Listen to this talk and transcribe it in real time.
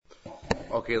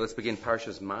Okay, let's begin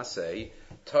Parshas Maasei,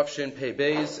 Tafshin Pei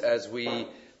Beis, as we,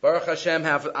 Baruch Hashem,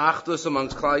 have Achdus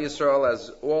amongst Klal Yisrael, as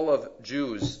all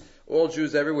Jews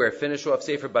everywhere, finish off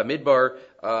Sefer Bamidbar,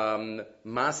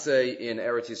 Maasei in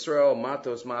Eretz Yisrael,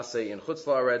 Matos Maasei in Chutz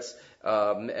La'aretz,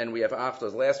 and we have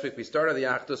Achdus. Last week we started the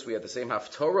Achdus, we had the same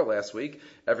Haftorah last week,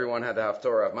 everyone had the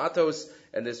Haftorah of Matos,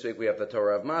 and this week we have the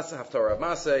Torah of Haftorah of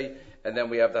Maasei, and then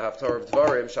we have the Haftorah of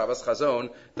Dvarim, Shabbos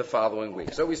Chazon, the following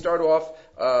week. So we start off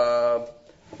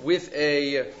with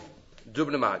a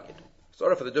Dubna Magid.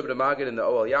 Start off with the Dubna Magid in the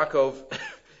Oel Yaakov,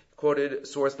 quoted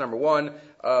source number 1,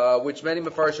 which many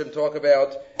Mefarshim talk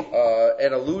about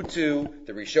and allude to.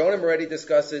 The Rishonim already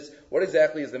discuss it. What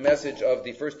exactly is the message of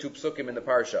the first 2 psukim in the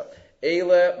Parsha?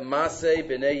 Eile Maasei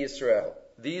B'nei Yisrael.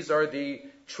 These are the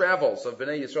travels of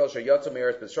B'nei Yisrael, Sheyatzu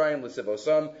Me'eretz Mitzrayim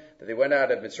L'Sivosam, that they went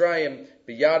out of Mitzrayim,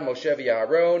 B'yad Moshe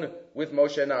v'Yaharon, with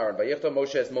Moshe and Aaron. Vayichto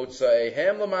Moshe es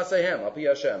Motzaihem L'Maaseihem, Al Pi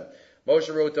Hashem.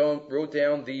 Moshe wrote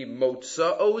down the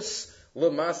Motzaos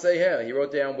L'Maaseihem. He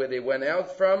wrote down where they went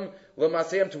out from,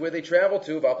 L'Maaseihem, to where they traveled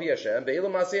to, Al Pi Hashem, Ve'il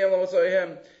L'Maaseihem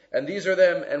L'Motzaihem. And these are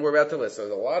them, and we're about to list. So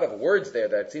there's a lot of words there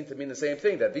that seem to mean the same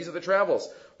thing, that these are the travels.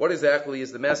 What exactly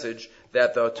is the message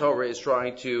that the Torah is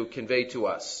trying to convey to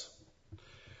us?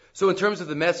 So in terms of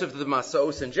the message of the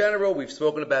Masaos in general, we've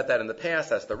spoken about that in the past.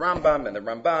 That's the Rambam and the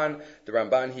Ramban. The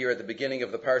Ramban here at the beginning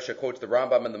of the Parsha quotes the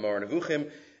Rambam and the Moreh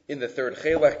Nevuchim in the third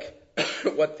Chelek.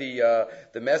 What the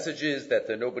message is, that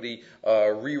nobody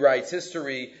rewrites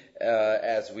history,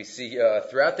 as we see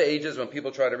throughout the ages when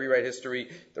people try to rewrite history.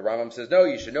 The Rambam says, no,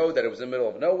 you should know that it was in the middle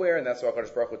of nowhere, and that's why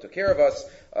HaKadosh Baruch Hu took care of us,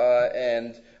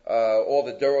 and all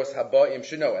the Doros Habaim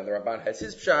should know. And the Ramban has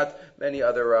his pshat, many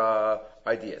other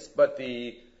ideas. But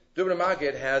the Dubna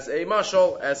Magid has a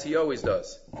mashal, as he always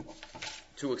does,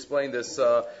 to explain this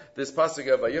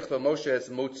pasuk of Vayichto Moshe es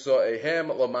Motzaihem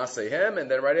L'Maaseihem, and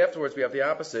then right afterwards we have the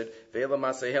opposite, Ve'il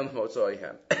L'Maaseihem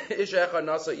L'Motzaihem. Ish echad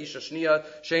nasa isha shniya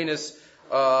shenis.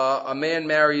 A man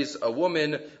marries a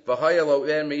woman, v'haya lo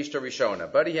ben meishta rishona,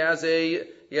 but he has a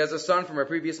son from a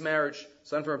previous marriage.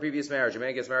 A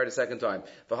man gets married a second time.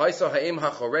 V'haisa ha'im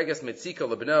hachoreges mitzika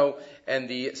lebno, and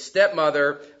the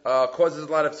stepmother causes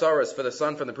a lot of sorrows for the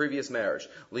son from the previous marriage.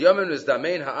 Liyamin is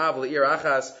damein ha'av le'ir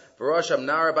achas v'rosham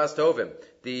nara bas tovim.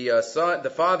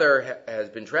 The father has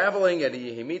been traveling, and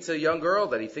he meets a young girl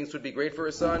that he thinks would be great for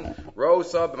his son.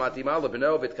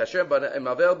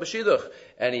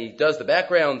 And he does the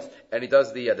background, and he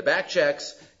does the back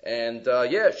checks, and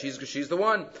she's the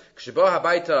one.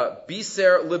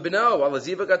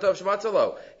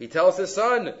 He tells his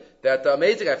son that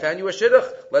amazing, I found you a shidduch.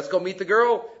 Let's go meet the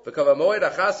girl. Maybe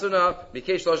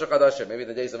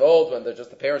the days of old when just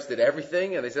the parents did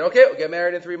everything, and they said, okay, we'll get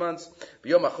married in 3 months.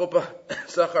 They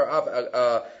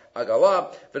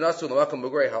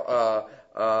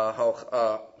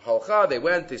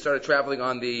went, they started traveling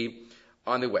on the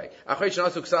way.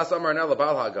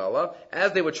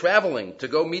 As they were traveling to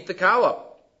go meet the Kala,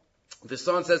 the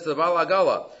son says to the Baal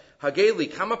Hagala, Hageli,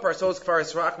 kama parsos kfar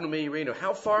esrachnu me'irinu.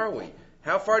 How far are we?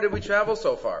 How far did we travel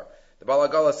so far? The Baal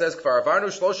Hagala says, Kfar avarnu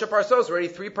shlosha parsos, already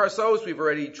 3 parsos we've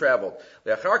already traveled.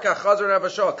 Le'achar kach chazar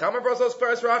navashah, kama parsos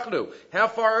kfar esrachnu. How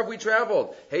far have we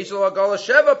traveled? Heishal Hagala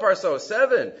sheva parsos,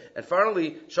 7. And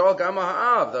finally, Shal Gama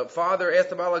Ha'av, the father asked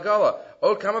the Baal Hagala,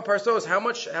 Oh, kama parsos, how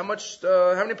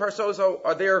many parsos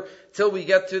are there till we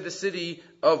get to the city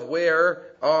of where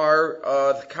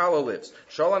our Kala lives?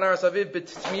 Shal anar saviv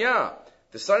b'titmiyah.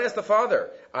 The son asked the father,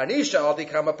 Anisha alti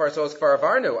kama parsos kfar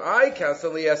avarnu. I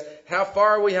constantly ask, how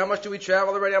far are we? How much do we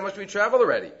travel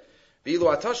already?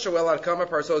 Bilu atashu el ad kama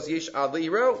parsos yish ad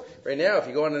li'iro. Right now, if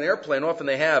you go on an airplane, often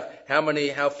they have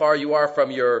how far you are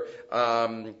from your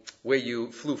where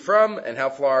you flew from, and how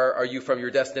far are you from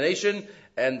your destination,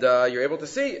 and you're able to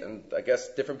see. And I guess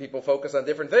different people focus on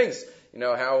different things. You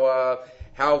know,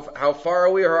 how far are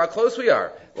we, or how close we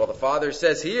are. Well, the father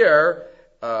says here,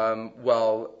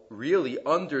 really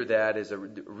under that is a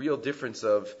real difference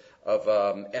of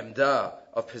emda,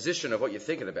 of position of what you're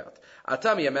thinking about.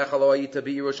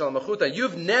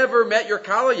 You've never met your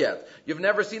kala yet. You've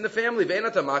never seen the family. You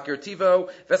don't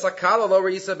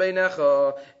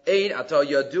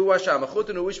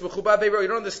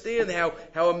understand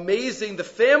how amazing the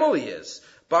family is.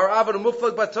 How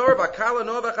amazing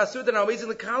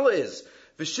the kala is.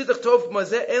 You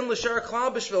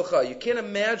can't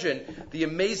imagine the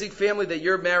amazing family that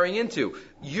you're marrying into.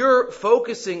 You're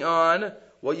focusing on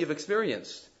what you've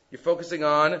experienced. You're focusing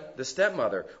on the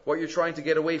stepmother, what you're trying to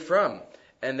get away from.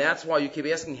 And that's why you keep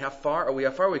asking, how far are we,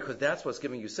 because that's what's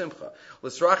giving you simcha.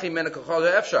 When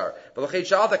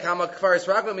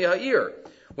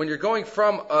you're going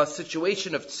from a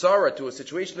situation of tzara to a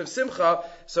situation of simcha,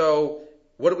 so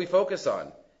What do we focus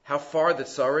on? How far the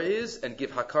tzara is, and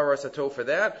give hakara satov for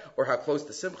that, or how close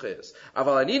the simcha is.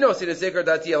 Aval anino si nezikr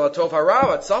dati ala tov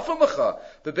harav tzafam lecha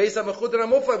bebeis hamechud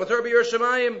hamuflay b'tor b'yer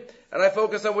shemayim, and I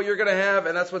focus on what you're going to have,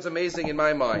 and that's what's amazing in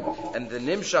my mind. And the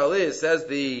nimshal is, says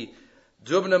the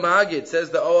Dubna Magid,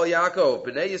 says the Oel Yaakov,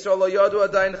 B'nei Yisrael lo yadu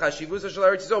adayin chashivus shel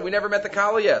Eretz Yisrael. We never met the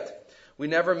Kala yet. We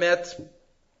never met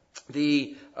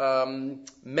the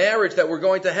marriage that we're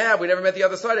going to have. We never met the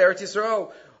other side, Eretz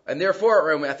Yisrael. And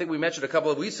therefore, I think we mentioned a couple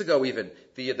of weeks ago even,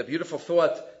 the beautiful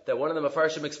thought that one of the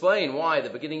Mefarshim explained why, the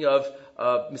beginning of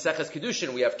Meseches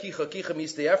Kiddushin, we have Kicha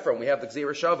Mistei Ephraim, we have the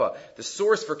Gzeira Shava. The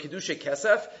source for Kiddushay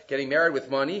Kesef, getting married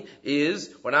with money, is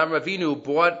when Avram Avinu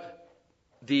bought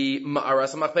the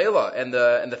Ma'aras Machpelah and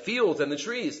the fields and the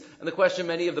trees. And the question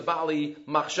many of the Bali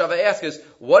Machshava ask is,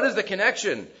 what is the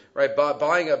connection? Right,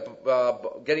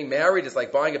 getting married is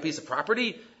like buying a piece of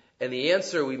property? And the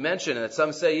answer we mentioned, and that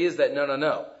some say, is that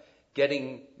no.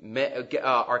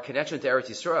 Our connection to Eretz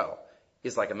Yisrael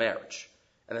is like a marriage.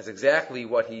 And that's exactly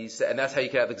what he said, and that's how you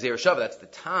can have the Gzeira Shava. That's the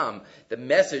tam, the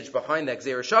message behind that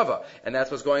Gzeira Shava. And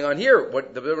that's what's going on here.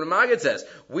 What the Maggid says.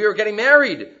 We are getting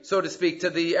married, so to speak,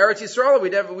 to the Eretz Yisrael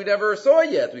we never saw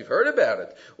yet. We've heard about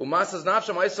it.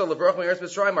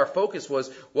 Our focus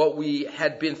was what we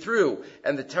had been through,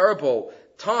 and the terrible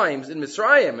times in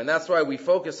Mitzrayim, and that's why we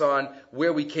focus on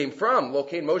where we came from.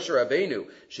 Lokein Moshe Rabbeinu,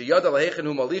 Sheyada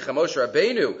Lahechenu Malicha Moshe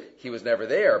Rabbeinu. He was never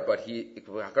there, but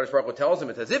HaKadosh Baruch Hu tells him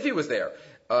it's as if he was there.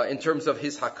 In terms of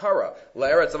his hakara,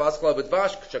 la'eretz avaskala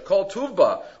b'dvash shekol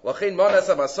tuvba lachin manas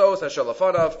amasos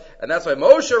hashalafanav, and that's why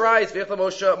Moshe writes v'yich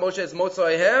Moshe is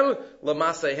motzaihem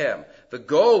l'maseihem. The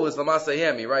goal is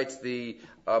l'maseihem. He writes the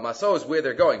masos where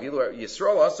they're going.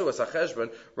 Yisrael asu as hacheshbon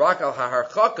rak al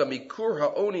haharchaka mikur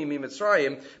haoni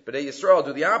mimitzrayim, but Yisrael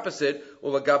do the opposite.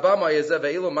 Ulagabama yezev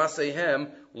ve'ilu maseihem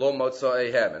lo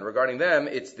motzaihem. And regarding them,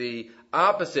 it's the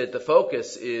opposite. The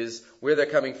focus is where they're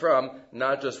coming from,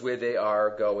 not just where they are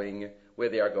going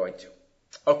to.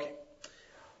 Okay.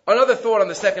 Another thought on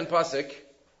the second pasuk,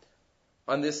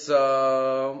 on this,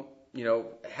 how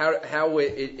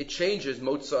it changes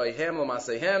motzaihem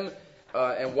l'maseihem,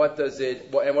 and what does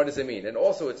it mean? And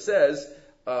also it says,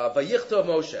 vayichtov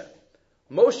Moshe.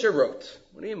 Moshe wrote.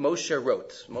 What do you mean Moshe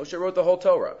wrote? Moshe wrote the whole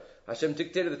Torah. Hashem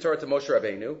dictated the Torah to Moshe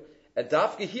Rabbeinu, and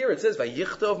dafka here it says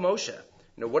vayichtov Moshe.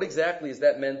 What exactly is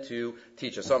that meant to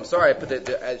teach us? So I'm sorry, I put it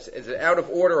as out of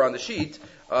order on the sheet.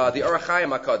 The Orach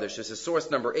Chaim HaKadosh, this is source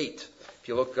number 8. If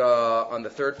you look on the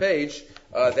third page,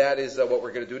 that is what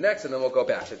we're going to do next, and then we'll go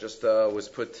back. It just was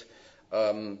put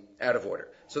out of order.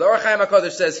 So the Orach Chaim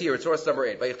HaKadosh says here, it's source number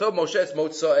 8. Vayichtov Moshe es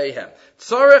motza'ehem.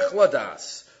 Tzarech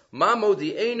ladas. Ma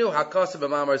modi'enu hakasav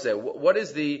v'mamar zeh. What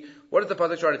is the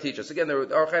pasuk trying to teach us? Again, the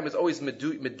Orach Chaim is always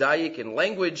medayik in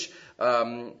language.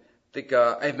 I think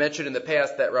I've mentioned in the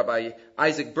past that Rabbi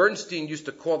Isaac Bernstein used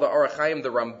to call the Orach Chaim the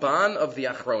Ramban of the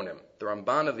Achronim. The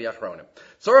Ramban of the Achronim.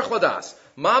 Tzorech ladas,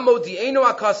 ma modi'enu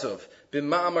hakasav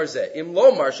b'ma'amar zeh. Im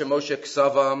lomar shemoshe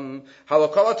ksavam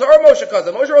halakal Torah Moshe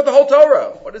kazav. Moshe wrote the whole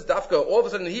Torah. What is dafka? All of a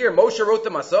sudden here, Moshe wrote the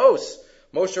Masos.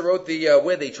 Moshe wrote the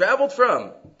where they traveled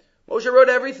from. Moshe wrote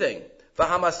everything.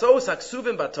 V'hamasos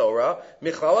haksuvim b'Torah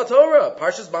michlal Torah.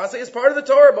 Parshas Maasei is part of the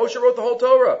Torah. Moshe wrote the whole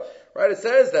Torah. Right? It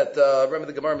says that remember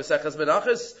the Gemara Meseches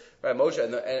Menachos, right? Moshe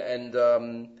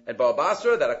and Baal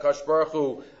Basra, that Akash Baruch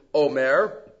Hu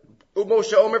Omer,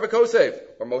 Moshe Omer v'Kosev,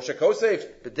 or Moshe Kosev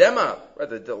b'Dema,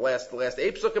 right? The last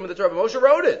 8 psukim in the Torah. But Moshe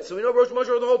wrote it, so we know Moshe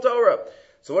wrote the whole Torah.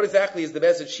 So what exactly is the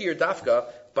message here, Dafka,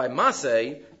 by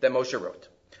Maasei that Moshe wrote?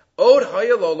 Od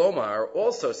Hayalo Lomar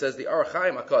also says the Orach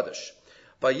Chaim HaKadosh.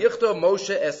 Vayichtov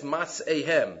Moshe es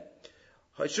Maaseihem.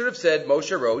 I should have said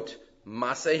Moshe wrote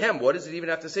Maaseihem. What does it even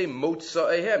have to say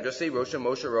Motza'ehem? Just say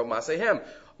Moshe wrote Maaseihem.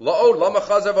 La'od lama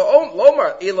chazav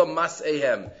lomar ela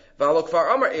Maaseihem. V'alo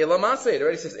kfar amar ela Maasei. It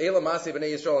already says ela Maasei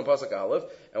b'nei Yisrael in pasuk Aleph.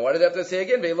 And why does it have to say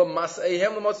again? Ve'ela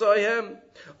Maaseihem l'motza'ehem.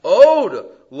 Od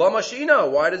lama shina.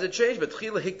 Why does it change?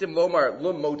 V'tchila hiktim lomar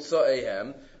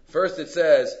l'motza'ehem. First it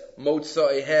says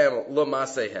Motza'ehem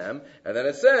l'Maseihem, and then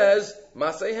it says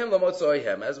Maseihem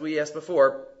l'Motza'ehem, as we asked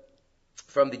before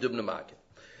from the Dubna Magid.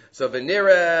 So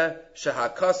v'nira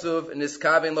shahakasuv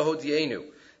niskaven lahodienu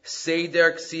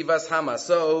seder ksivas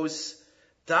hamasos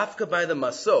dafka by the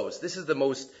masos. This is the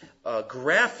most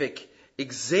graphic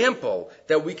example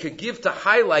that we could give to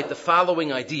highlight the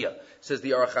following idea, says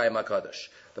the Orach Chaim HaKadosh.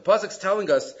 The pasuk's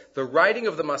telling us the writing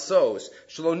of the masos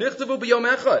shelo nichtavu b'yom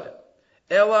echad.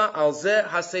 Ela alzeh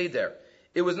haseder.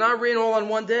 It was not written all on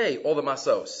one day, all the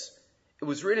masos. It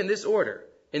was written in this order,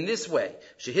 in this way.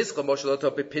 Shehiskal Moshe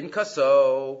loto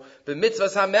b'pinkaso,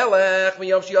 b'mitzvahs hamelech,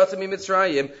 miyom sheyatza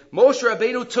mitzrayim. Moshe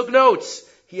Rabbeinu took notes.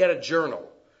 He had a journal.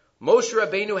 Moshe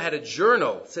Rabbeinu had a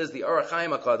journal, says the Orach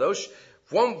Chaim HaKadosh,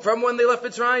 from when they left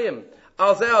Mitzrayim.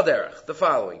 Al Ze'al Derech, the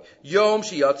following. Yom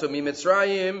Shiyatzu Mi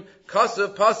Mitzrayim,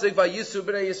 Kasav Pasik Vayisu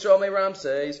B'nei Yisrael Me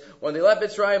Ramses. When they left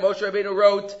Mitzrayim, Moshe Rabbeinu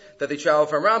wrote that they traveled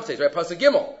from Ramses, right? Pasuk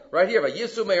Gimel, right here.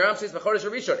 Vayisu Me Ramses B'chodesh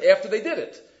Rishon. After they did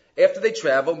it. After they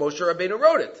traveled, Moshe Rabbeinu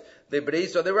wrote it. They B'nei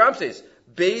Yisrael, they Ramses.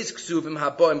 Beis Ksuvim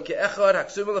Haboim Ke'echad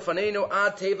Haksuvim Lefaneinu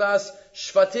Ad Tevas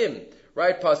Shvatim.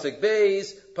 Right, Pasuk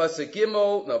Beis, Pasuk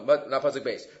Gimel, no, not Pasuk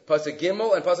Beis, Pasuk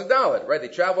Gimel and Pasuk Dalet, right? They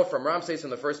traveled from Ramses in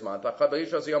the first month, on the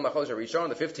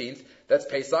 15th, that's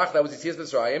Pesach, that was Yitzias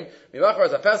Mitzrayim, Mimachar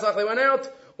as a Pesach, they went out,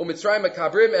 Umitzrayim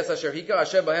Makabrim es asher hika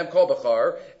Hashem bahem kol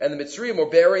bachar, and the Mitzrayim were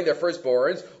burying their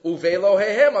firstborns, Uvelo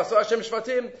hehem asa Hashem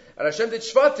shvatim, and Hashem did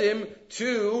shvatim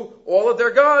to all of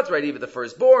their gods, right? Even the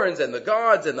firstborns and the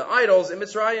gods and the idols in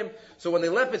Mitzrayim. So when they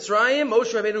left Mitzrayim,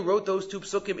 Moshe Rabbeinu wrote those two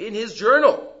psukim in his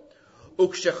journal.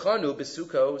 Ukshechanu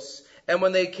besukos, and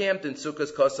when they camped in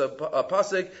Sukkos, pasuk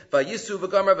vayisu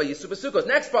v'gamar vayisu besukos.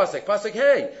 Next pasuk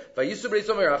hey vayisu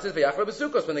b'nei Ramses v'yachlu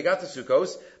besukos. When they got to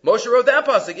Sukkos, Moshe wrote that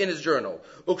pasuk in his journal.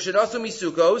 Ukshenasu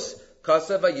misukos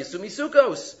kasa vayisu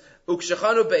misukos.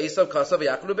 Ukshechanu be'esam kasa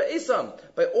v'yachlu be'esam.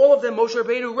 By all of them, Moshe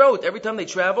Rabbeinu wrote. Every time they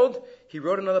traveled, he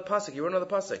wrote another pasuk.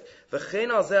 V'chein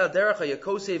al zeh derech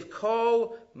hayakosev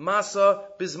kol masa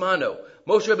bizmano.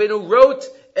 Moshe Rabbeinu wrote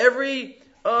every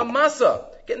Masa.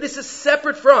 Again, this is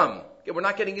separate from. Again, we're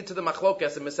not getting into the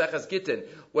machlokas and Maseches Gittin,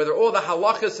 whether all the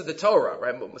halachas of the Torah,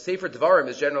 right? Sefer Devarim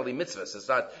is generally mitzvahs. It's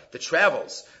not the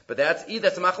travels, but that's a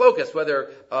machlokas.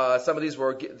 Whether some of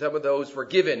those were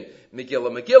given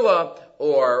Megillah,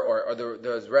 or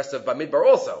the rest of Bamidbar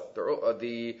also,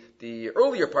 the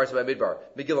earlier parts of Bamidbar,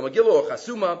 Megillah or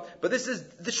Chasuma. But this is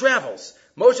the travels.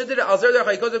 Moshe did it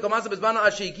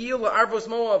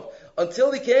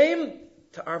until he came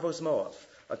to Arvos Moav.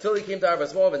 Until he came to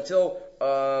Arvos Moav, until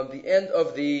the end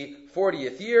of the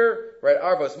 40th year, right?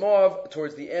 Arvos Moav,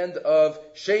 towards the end of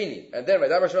Sheni. And then, right,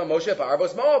 Moshe,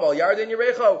 Arvos Moav, Al Yarden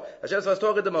Yerecho. Hashem was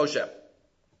talking to Moshe.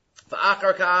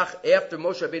 After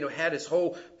Moshe Rabbeinu had his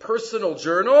whole personal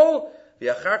journal,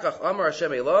 Amar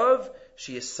Hashem Elav,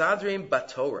 she is Sadrim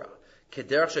Batorah.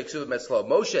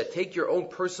 Moshe, take your own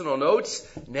personal notes.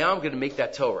 Now I'm going to make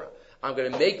that Torah. I'm going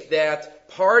to make that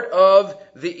part of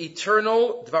the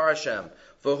eternal Dvar Hashem.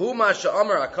 V'hu ma'asha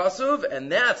amar akasuv,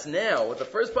 and that's now what the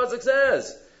first pasuk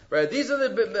says. Right? These are the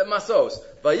masos.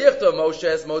 Vayichto Moshe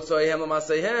es motzoihem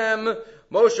l'maseihem.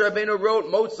 Moshe Rabbeinu wrote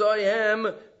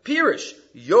motzoihem pirish.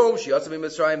 Yom shiyatzim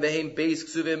mitzrayim vehem beis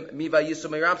ksuvim mi vayisu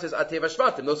me'ramses ateva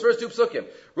shvatim. Those first two psukim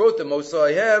wrote the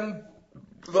motzoihem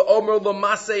v'omer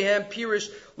l'maseihem pirish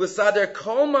l'sader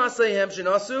kol maseihem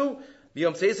shinasu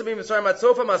v'yom seisam mitzrayim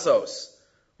atzofa masos.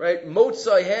 Right?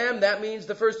 Motzayhem, that means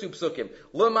the first two psukim.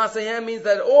 Lo Masayhem means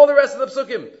that all the rest of the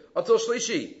psukim until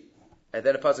Shlishi. And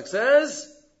then the pasuk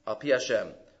says, Al Pi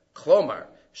Hashem, Klomar,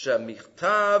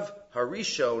 Shemichtav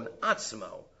Harishon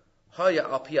Atzmo, Haya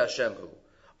Al Pi Hashem Hu.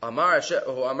 Amar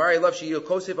Elav Sheyu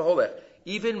Kosei V'Holech.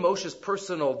 Even Moshe's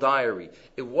personal diary,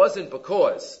 it wasn't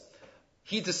because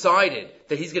he decided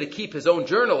that he's going to keep his own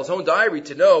journal, his own diary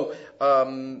to know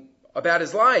about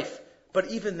his life. But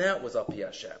even that was Al Pi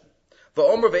Hashem.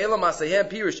 And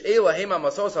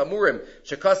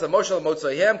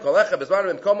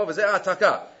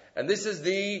this is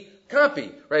the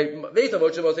copy, right? That's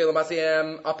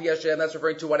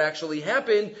referring to what actually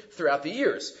happened throughout the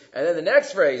years. And then the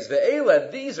next phrase,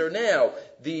 these are now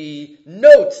the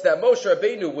notes that Moshe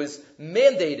Rabbeinu was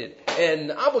mandated and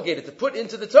obligated to put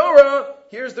into the Torah.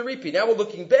 Here's the repeat. Now we're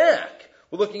looking back.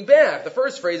 The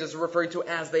first phrase is referring to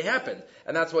as they happened,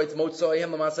 and that's why it's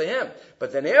Motzaihem l'Maseihem.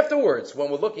 But then afterwards,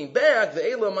 when we're looking back, the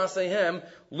Eilo Maseihem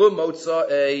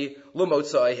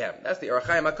l'Motzaihem. That's the Orach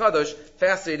Chaim HaKadosh,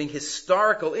 fascinating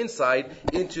historical insight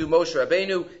into Moshe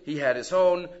Rabbeinu. He had his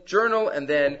own journal, and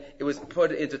then it was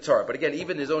put into Torah. But again,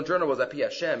 even his own journal was Api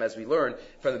Hashem, as we learned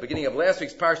from the beginning of last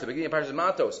week's parsha, the beginning of Parshas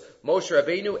Matos. Moshe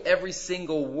Rabbeinu, every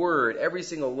single word, every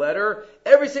single letter,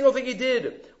 every single thing he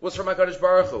did was from HaKadosh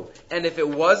Baruch Hu. And if it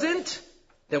wasn't,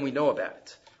 then we know about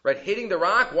it. Right? Hitting the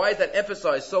rock, why is that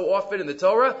emphasized so often in the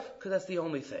Torah? Because that's the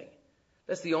only thing.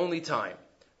 That's the only time.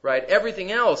 Right?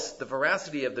 Everything else, the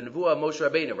veracity of the Nevuah of Moshe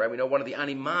Rabbeinu, right? We know one of the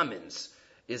Animamins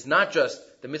is not just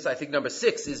the mitzvah, I think number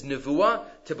 6 is Nevuah,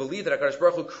 to believe that HaKadosh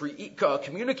Baruch Hu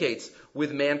communicates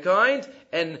with mankind,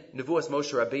 and Nevuah's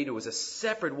Moshe Rabbeinu is a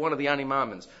separate one of the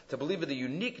Animamins. To believe in the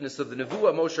uniqueness of the Nevuah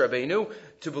of Moshe Rabbeinu,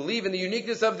 to believe in the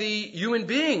uniqueness of the human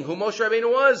being who Moshe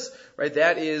Rabbeinu was, right?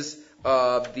 That is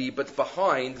but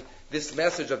behind this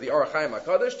message of the Orach Chaim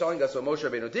HaKadosh, telling us what Moshe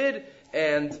Rabbeinu did,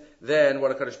 and then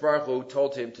what HaKadosh Baruch Hu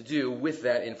told him to do with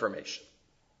that information.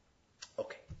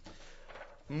 Okay.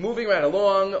 Moving right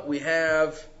along, we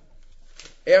have,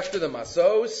 after the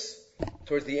Masos,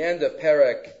 towards the end of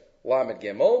Perek Lamed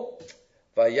Gimel,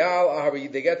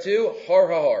 Vayal, they get to Har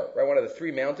HaHar, right? One of the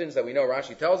three mountains that we know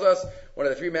Rashi tells us, one of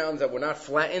the three mountains that were not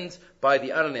flattened by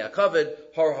the Adonai HaKavod,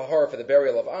 Har HaHar for the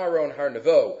burial of Aaron, Har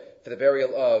Nevo for the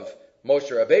burial of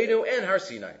Moshe Rabbeinu, and Har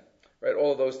Sinai. Right,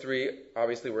 all of those three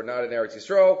obviously were not in Eretz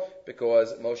Yisrael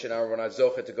because Moshe and Aaron were not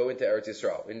zochet to go into Eretz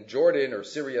Yisrael, in Jordan or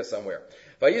Syria somewhere.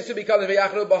 So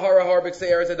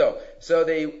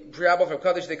they travel from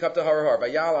Kadesh, they come to Har HaHar.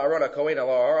 Vayal Aaron HaKohen al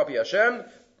Har al Pi Hashem.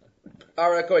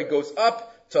 Aaron HaKohen goes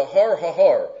up to Har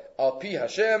HaHar al Pi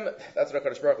Hashem. That's what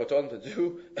HaKadosh Baruch Hu told him to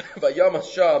do. Vayam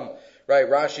Hashem, right?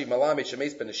 Rashi Malamed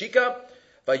Shemes Ben Neshika.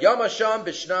 Vayam Hashem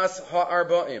b'shnas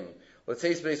ha'arba'im. Let's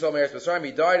say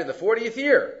he died in the 40th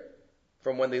year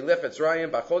from when they left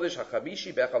Mitzrayim, B'chodesh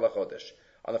HaChamishi Bechal HaChodesh,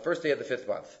 on the first day of the 5th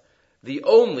month. The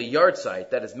only yard site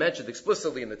that is mentioned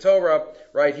explicitly in the Torah,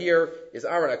 right here, is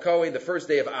Aaron HaKohen, the first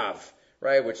day of Av,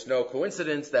 right, which no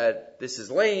coincidence that this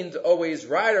is laned always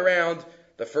right around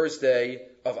the first day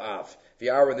of Av. The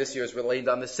Aaron this year is laned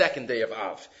on the second day of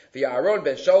Av. The Aaron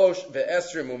ben Shalosh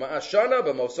ve'esrim u'ma'as shana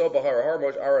b'moso b'har har.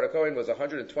 Aaron HaKohen was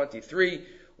 123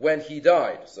 when he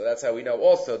died. So that's how we know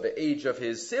also the age of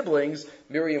his siblings.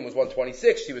 Miriam was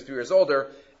 126, she was 3 years older,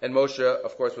 and Moshe,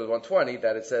 of course, was 120,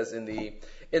 that it says in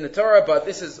the Torah, but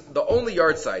this is the only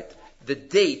yard site, the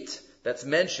date that's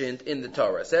mentioned in the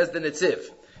Torah. It says the Netziv,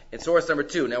 in source number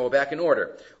 2. Now we're back in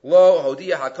order. Lo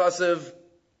Hodia HaKasev,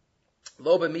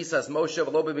 Lo B'misas Moshe,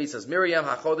 Lo B'misas Miriam,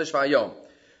 HaChodesh V'ayom.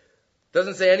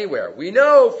 Doesn't say anywhere. We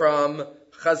know from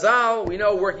Chazal, we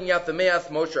know working out the math,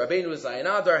 Moshe Rabbeinu Zayin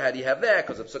Adar, how do you have that?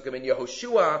 Because of Psukim in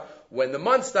Yehoshua, when the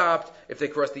month stopped, if they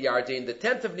crossed the Yarden the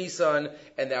 10th of Nisan,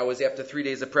 and that was after 3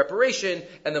 days of preparation,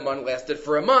 and the month lasted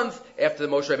for a month after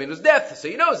the Moshe Rabbeinu's death. So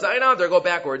you know, Zayin Adar, go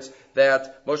backwards,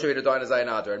 that Moshe Rabbeinu died in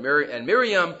Zayin Adar, and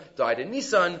Miriam died in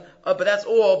Nisan, but that's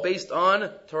all based on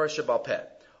Torah Shebaal Peh.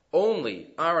 Only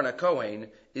Aaron HaKohen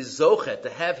is zochet to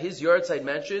have his yard site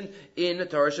mentioned in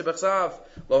Torah Shebechsav.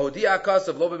 Lo hodia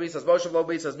akasav lo b'misas Moshe lo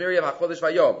b'misas Miriam hachodesh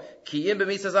vayom ki im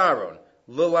b'misas Aaron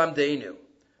lo lamdeinu.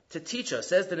 To teach us,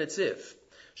 says the Netziv,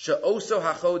 she'oso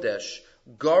hachodesh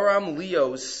garam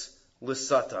lios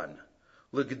l'satan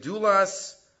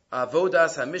l'gedulas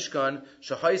avodas hamishkan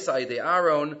she'haisa yedei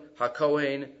Aaron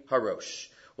hakohen harosh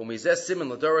u'mizeh siman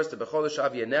l'doros to b'chodesh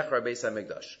av yenechar beis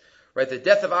hamikdash. Right, the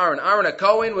death of Aaron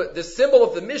HaKohen, the symbol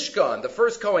of the Mishkan, the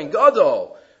first Kohen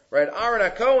Gadol, right, Aaron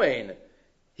HaKohen,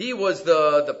 he was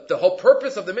the whole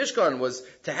purpose of the Mishkan was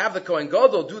to have the Kohen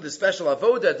Gadol do the special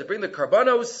avodah, to bring the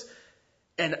karbanos,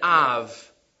 and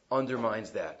Av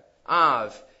undermines that.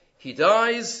 Av, he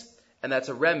dies, and that's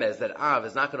a remez that Av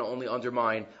is not going to only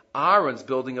undermine Aaron's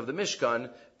building of the Mishkan,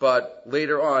 but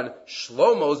later on,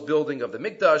 Shlomo's building of the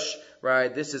Mikdash,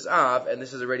 right, this is Av, and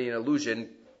this is already an allusion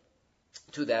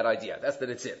to that idea. That's the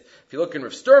Netziv. If you look in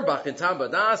Rav Sternbach in Tam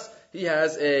Badas, he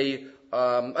has a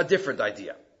different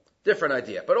idea.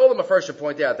 But all the Mefarshim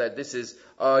point out that this is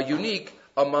unique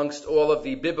amongst all of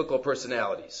the biblical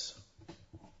personalities.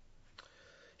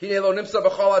 Hine lo nimsa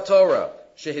b'chol HaTorah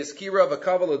shehizkira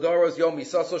v'kava l'doros yom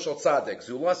misaso shel tzaddik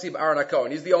zulasib Aaron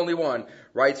HaKohen. He's the only one,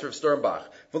 writes Rav Sternbach.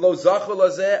 V'lo zachu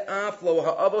lazeh af lo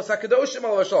ha'avos hakadoshim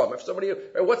al v'shalom. If somebody,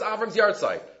 what's Avram's yard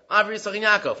site? Avram Yitzchak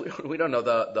Yaakov. We don't know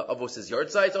the Avos' yard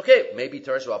sites. Okay, maybe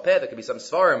Torah Shebaal Peh, there could be some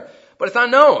Sfarim, but it's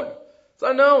unknown. It's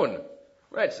unknown.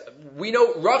 Right. We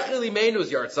know Rachel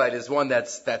Imenu's yard site is one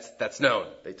that's known.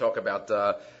 They talk about,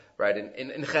 right,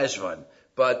 in Cheshvan.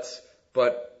 But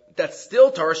that's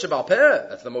still Torah Shebaal Peh.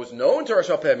 That's the most known Torah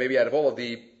Shebaal Peh, maybe out of all of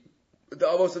the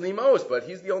Avos and the Imos, but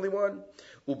he's the only one.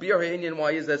 Ubir Ha'inyan,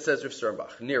 why is that, says Rav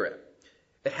Sternbach? Nira.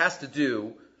 It has to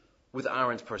do with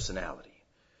Aaron's personality.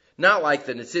 Not like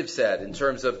the Netziv said, in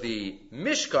terms of the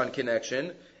Mishkan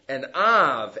connection, and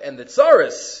Av, and the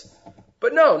Tsaris.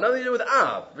 But no, nothing to do with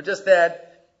Av, but just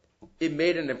that it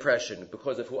made an impression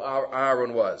because of who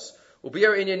Aaron was.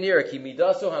 Ubir inyan nira ki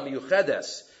midaso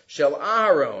hamiyuchedes shel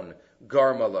Aaron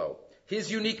garmalo.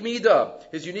 His unique midah,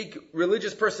 his unique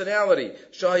religious personality.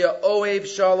 Shaya oev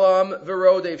shalom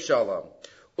v'rodev shalom.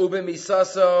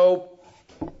 Ubimisaso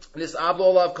nisablo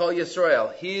olav kol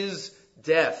Yisrael. His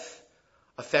death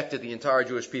affected the entire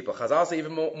Jewish people. Chazal say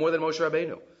even more than Moshe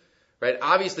Rabbeinu. Right?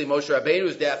 Obviously, Moshe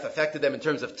Rabbeinu's death affected them in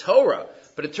terms of Torah,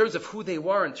 but in terms of who they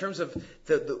were, in terms of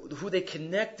who they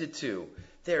connected to,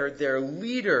 their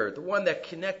leader, the one that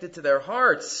connected to their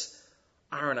hearts,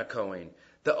 Aaron HaKohen,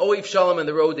 the Oev Shalom and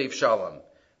the Rodev Shalom.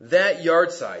 That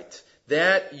yard site,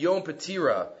 that Yom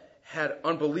Patira, had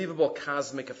unbelievable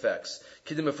cosmic effects.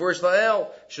 Kidim Mefurish La'el,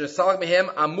 Shenesalak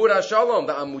Mehem Amud HaShalom,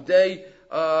 the Amudei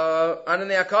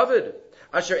Ananei HaKavod.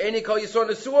 Asher eni kol yisor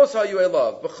nesuos hayu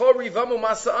elav. B'chol rivamu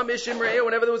masa'am ishim re'eh.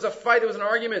 Whenever there was a fight, there was an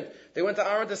argument, they went to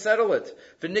Aaron to settle it.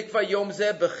 V'nikva yom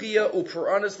zeh b'chia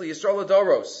u'puranis liyisrael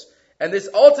adoros. And this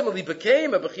ultimately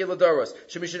became a b'chia l'doros.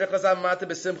 Shemishenech lazam mata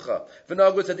b'simcha.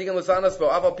 V'nagu tzadikin l'sanas bo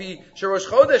aval pi sherosh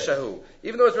chodesh ahu.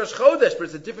 Even though it's Rosh Chodesh, but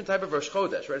it's a different type of Rosh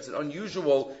Chodesh, right? It's an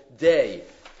unusual day,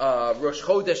 Rosh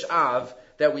Chodesh Av,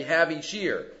 that we have each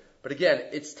year. But again,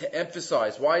 it's to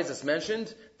emphasize. Why is this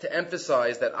mentioned? To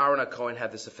emphasize that Aaron HaKohen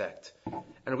had this effect.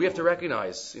 And we have to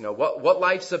recognize, what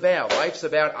life's about. Life's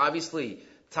about, obviously,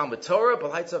 Talmud Torah,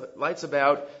 but life's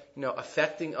about,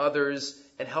 affecting others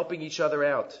and helping each other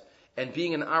out. And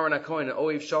being an Aaron HaKohen, an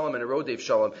Oev Shalom and a Rodev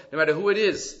Shalom, no matter who it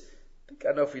is. I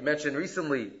don't know if we mentioned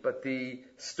recently, but the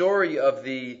story of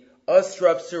the Rav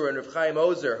and Rav Chaim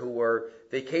Ozer who were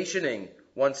vacationing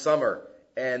one summer,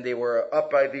 and they were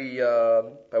up by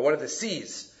by one of the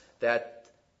seas that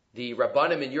the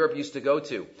Rabbanim in Europe used to go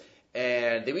to.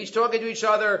 And they were each talking to each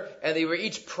other, and they were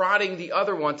each prodding the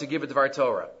other one to give a Dvar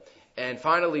Torah. And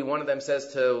finally, one of them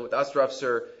says to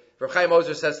the Rav Chaim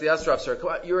Ozer says to the Rav, come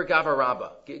on, you're a Gava Rabbah.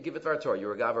 Give a Dvar Torah,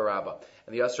 you're a Gava Rabbah.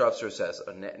 And the Rav says,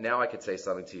 now I could say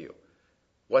something to you.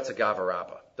 What's a Gava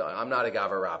Rabbah? I'm not a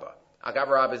Gava Rabbah. A Gava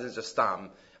Rabbah isn't just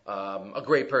Stam, a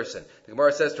great person. The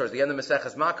Gemara says towards the end of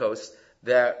Maseches Makos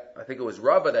that, I think it was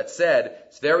Rabbah that said,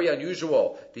 it's very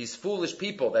unusual, these foolish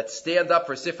people that stand up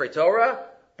for Sifrei Torah,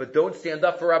 but don't stand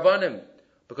up for Rabbanim.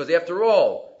 Because after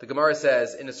all, the Gemara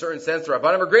says, in a certain sense, the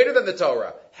Rabbanim are greater than the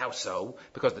Torah. How so?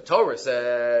 Because the Torah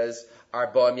says,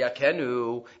 Arba'im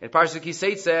Yakenu. In Parashat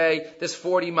Kiseitze, there's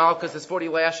 40 malchus, there's 40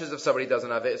 lashes if somebody doesn't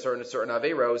have certain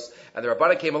Averos. And the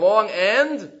Rabbanim came along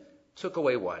and took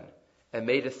away one and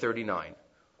made it 39.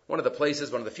 One of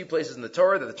the few places in the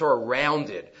Torah that the Torah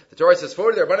rounded. The Torah says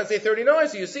 40, the Rabbanan say 39,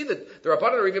 so you see that the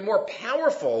Rabbanan are even more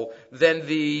powerful than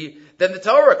the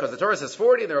Torah, because the Torah says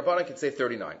 40 and the Rabbanan can say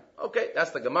 39. Okay,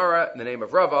 that's the Gemara in the name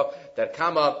of Rava that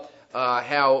come up,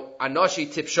 how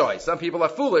Anoshi Tipshoy. Some people are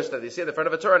foolish that they say it in front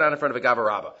of a Torah, not in front of a Gava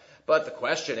Rabbah. But the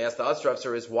question asked the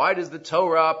Rav is, why does the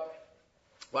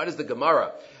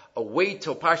Gemara wait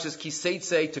till Parshas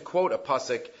Kiseitze to quote a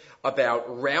pasuk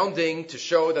about rounding to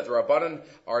show that the Rabbanan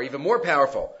are even more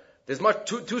powerful? There's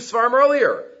two Svarim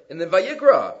earlier. In the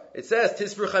Vayikra, it says,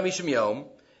 Tisfru Chamishim Yom,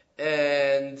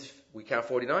 and we count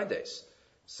 49 days.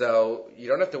 So you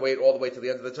don't have to wait all the way to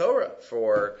the end of the Torah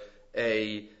for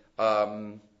a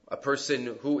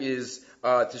person who is,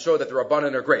 to show that the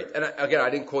Rabbanan are great. And again, I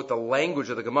didn't quote the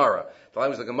language of the Gemara. The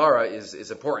language of the Gemara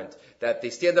is important. That they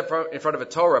stand up in front of a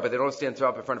Torah, but they don't stand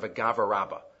up in front of a Gava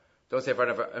Rabbah. Don't say in front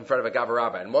of a Gava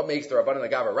Rabbah. And what makes the Rabbanan a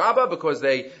Gava Rabbah? Because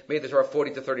they made the Torah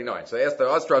 40 to 39. So they asked the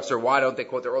Ostrovser, why don't they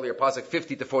quote the earlier pasuk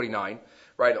 50 to 49?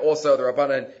 Right? Also, the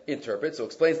Rabbanan interprets. So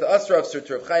explains the Ostrovser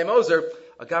to Rav Chaim Ozer,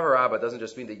 a Gava Rabbah doesn't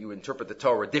just mean that you interpret the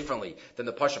Torah differently than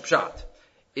the Pashup Pshat.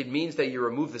 It means that you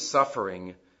remove the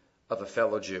suffering of a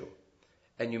fellow Jew.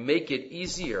 And you make it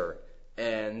easier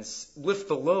and lift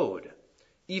the load.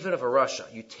 Even of a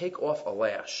Rasha, you take off a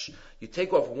lash. You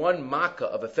take off one makkah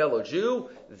of a fellow Jew,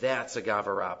 that's a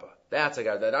Gava Rabbah.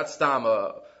 That's Stam,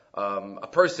 a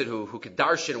person who could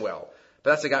darshan well. But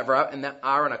that's a Gava Rabbah, and that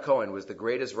Aaron HaKohen was the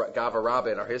greatest Gava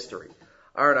Rabbah in our history.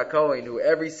 Aaron HaKohen, who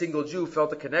every single Jew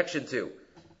felt a connection to.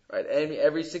 Right? And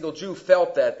every single Jew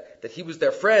felt that he was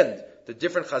their friend. The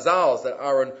different chazals that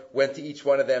Aaron went to each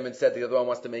one of them and said the other one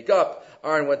wants to make up.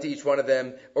 Aaron went to each one of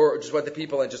them, or just went to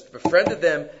people and just befriended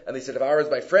them. And they said, if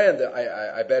Aaron's my friend,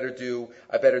 I better do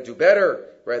better.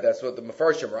 Right? That's what the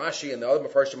Mefarshim, Rashi, and the other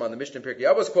Mefarshim on the Mishnah Pirkei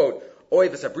Avos quote. Oy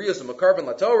v'sabrius u'makarban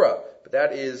la Torah. But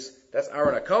that's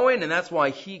Aaron HaKohen, and that's why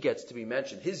he gets to be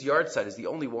mentioned. His yard site is the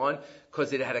only one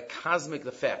because it had a cosmic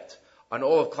effect on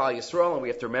all of Klal Yisrael, and we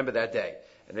have to remember that day.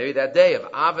 And maybe that day of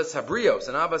Avas Habrios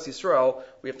and Avas Yisrael,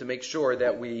 we have to make sure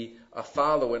that we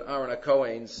follow in Aaron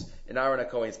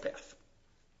HaKohen's path.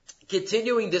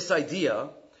 Continuing this idea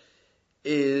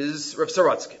is Rav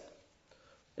Sorotzkin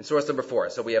in source number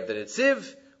 4. So we have the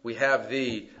Netziv, we have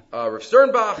the Rav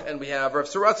Sternbach, and we have Rav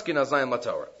Sorotzkin Azayim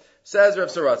LaTorah. Says Rav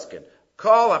Sorotzkin,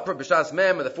 Kol haprat b'shas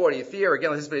mem in the 40th year,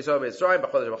 again, his b'nei Yisrael b'Yisrael,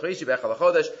 b'chodesh b'charishi, b'echal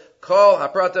ha'chodesh, Kol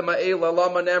haprata ma'ela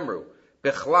lama nemru,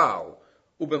 b'chlal,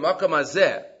 u'b'makam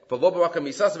hazeh, v'lo b'makam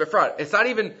misas b'frat. It's not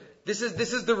even, this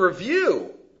is the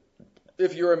review,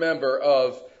 if you remember,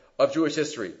 of Jewish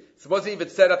history. It wasn't even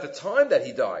said at the time that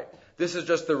he died. This is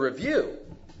just the review,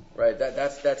 right?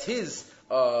 That's his,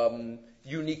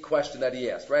 unique question that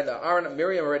he asked, right? Now,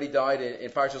 Miriam already died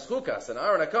in Parshas Chukas, and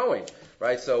Aaron HaKohen,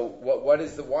 right? So,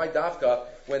 why Dafka,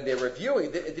 when they're reviewing,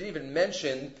 it didn't even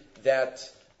mention that,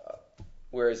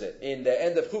 where is it? In the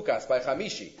end of Chukas, by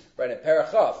Chamishi, right? In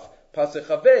Parachaf, Pasuk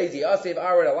Chavez, Yasev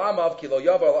Aaron Alamav, Kilo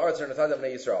Yavar Al Arzer Natad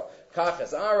Bnei Yisrael.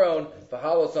 Kachas Aaron,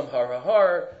 Vahalosam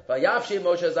Har, Vayavshe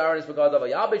Moshe Aaron is Begadav,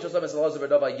 Vayabish Osam is Elazar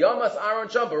Bedava, Yamas Aaron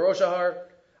Champa, Rosh Har.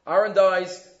 Aaron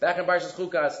dies, back in Parshas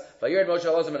Chukas, Vayired Moshe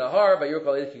Elazar in Ahar, Vayur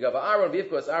Kol Kigava Aaron,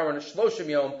 Vivkos Aaron, Shloshim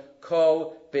Yom,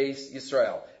 Kol Beis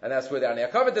Yisrael. And that's where the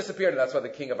Aniakavit disappeared, and that's why the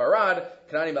king of Arad,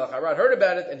 Kanani Melech Arad, heard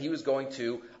about it, and he was going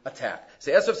to attack.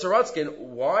 So Esef Saratskin,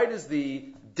 why does the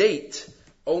date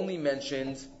only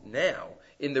mentioned now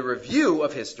in the review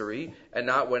of history and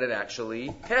not when it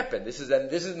actually happened? This is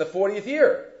in the 40th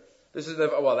year.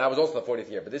 That was also the 40th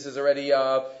year, but this is already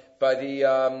by the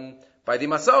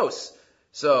Masos.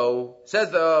 So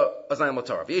says the Azayin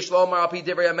Motar,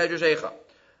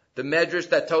 the Medrash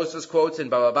that Tosfos quotes in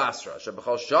Baba Basra,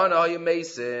 Shebachal Shana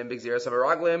Yemeisim Bigzir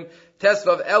Samaraglim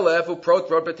Tesvav Elef Uprot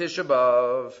Rot B'Tisha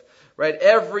B'Av. Right,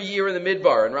 every year in the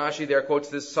Midbar, and Rashi there quotes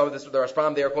this, some of this, the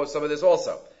Rashbam there quotes some of this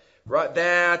also. Right,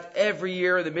 that every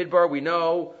year in the Midbar we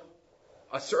know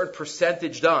a certain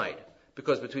percentage died,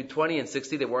 because between 20 and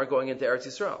 60 they weren't going into Eretz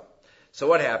Yisrael. So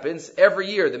what happens? Every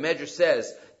year the Medrash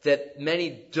says that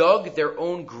many dug their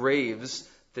own graves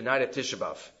the night of Tisha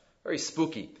B'Av. Very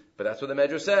spooky, but that's what the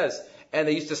Medrash says. And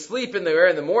they used to sleep in the air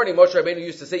in the morning. Moshe Rabbeinu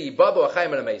used to say, Yibadu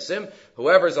Achayim and Ameisim,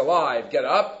 whoever's alive, get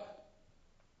up.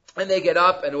 And they get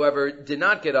up, and whoever did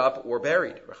not get up were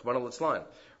buried. Rachmana litzlan.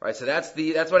 Right, so that's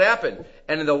what happened.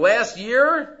 And in the last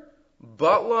year,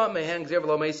 Batla Mehan Gzer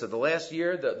V'lo Mesa, the last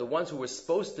year, the ones who were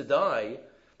supposed to die,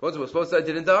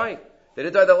 didn't die. They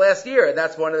didn't die the last year. And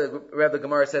that's one of the, Rabbi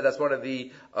Gemara said, that's one of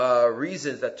the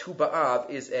reasons that Tu B'Av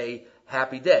is a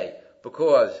happy day.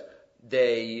 Because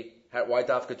they had, why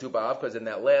Dafka Tu B'Av? Because in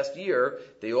that last year,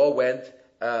 they all went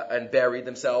and buried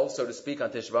themselves, so to speak, on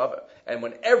Tisha B'Av. And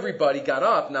when everybody got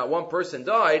up, not one person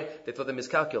died, they thought they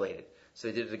miscalculated. So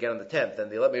they did it again on the 10th,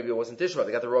 and maybe it wasn't Tisha B'Av,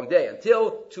 they got the wrong day,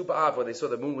 until Tu B'Av, when they saw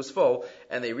the moon was full,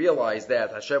 and they realized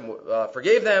that Hashem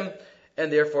forgave them,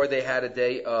 and therefore they had a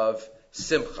day of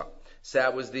Simcha.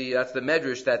 So that's the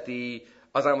Medrash that the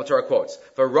Azan Torah quotes.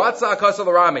 V'ratza akasal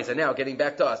rames, and now getting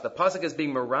back to us, the pasuk is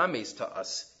being merames to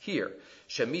us here.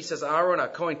 Shemisas Aaron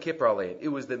akohen kippur alein. It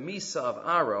was the misa of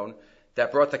Aaron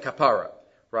that brought the kapara,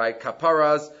 right?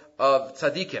 Kaparas of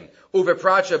tzaddikim.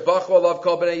 Uvepracha bachol of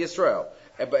kol bnei Yisrael.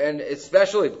 And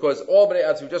especially because all bnei,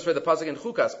 as we just read the pasuk in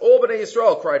Chukas, all bnei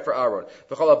Yisrael cried for Aaron.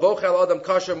 V'chol abochel adam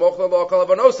kasher mochel lo kol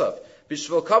avonosav.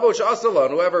 B'shvil kavosh asalon,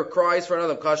 whoever cries for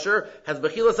another kasher has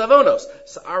bechilas avonos.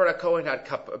 So Aaron HaKohen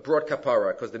had brought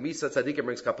kapara, because the misa tzaddikim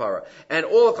brings kapara. And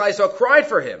all of Klal Yisrael cried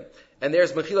for him. And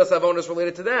there's mechilas avonos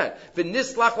related to that.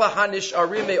 V'nislach lahanish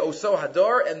arime oso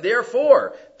hadar, and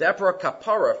therefore that brought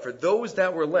kapara for those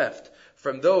that were left,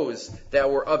 from those that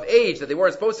were of age, that they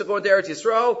weren't supposed to go into Eretz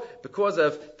Yisrael, because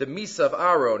of the misa of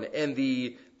Aaron and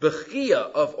the bechia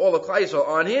of all of Klal Yisrael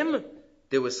on him,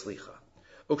 there was slicha.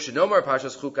 Ukshenomar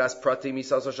Pashas Chukas Prati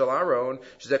Misal Shal Aaron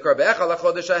Shezekar Be'echal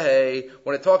HaChodesh Hahei.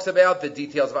 When it talks about the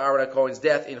details of Aaron HaKohen's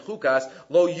death in Chukas,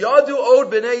 Lo Yadu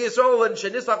Od B'nei Yisrael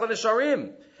Shenislach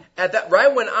L'Nesharim. At that,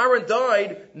 right when Aaron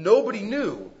died, nobody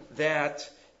knew that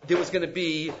there was going to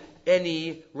be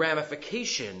any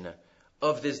ramification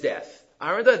of this death.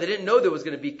 Aaron died. They didn't know there was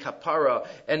going to be kapara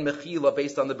and mechila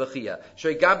based on the bechia.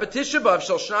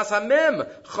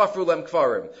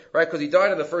 Right, because he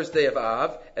died on the first day of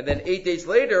Av, and then 8 days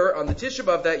later, on the Tisha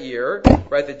B'Av that year,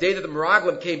 right, the day that the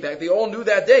Meraglim came back, they all knew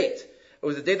that date. It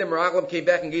was the day that Meraglim came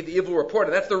back and gave the evil report,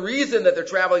 and that's the reason that they're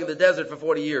traveling in the desert for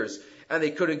 40 years, and they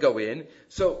couldn't go in.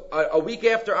 So a week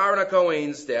after Aaron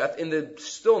HaKohen's death,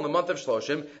 still in the month of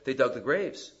Shloshim, they dug the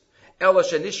graves. Ela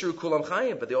shenishru kulam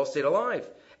chayim, but they all stayed alive.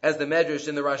 As the Medrash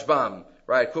in the Rashbam,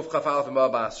 right? Kuf Chaf Aleph and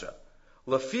Baba Basra.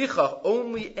 Lefichach,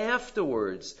 only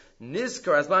afterwards,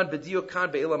 Nizkar Azman B'diuk Kan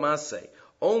Be'ila Maasei.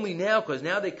 Only now, because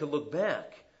now they can look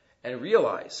back and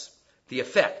realize the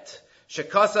effect.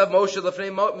 Shekasav Moshe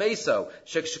Lefnei Meso.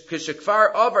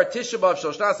 Shekfar Avar Tisha B'Av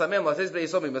Shloshnas Hamem Lates B'nei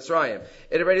Yisrael Mitzrayim.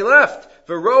 It already left.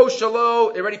 V'ro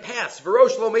Shalo, it already passed. V'ro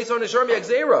Shalo Meso Nishar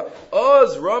Mi'Agzera.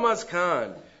 Oz Ramaz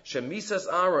Khan. Shemisas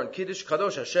Aaron Kiddush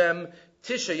Kadosh Hashem.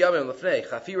 Tisha Yamim Lefnei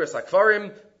Chafiras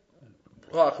Akvarim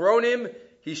Achronim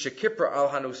He Shekipra Al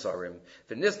Hanusarim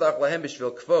V'Nislach Lahem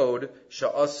B'Shvil Kvod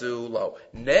Sha'asu Lo.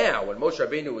 Now, when Moshe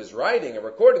Rabbeinu was writing and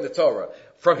recording the Torah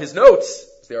from his notes,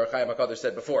 as the Arachayim HaKadosh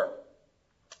said before,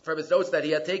 from his notes that he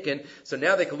had taken, so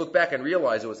now they could look back and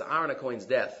realize it was Aaron HaKohen's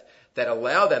death that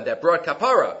allowed them, that brought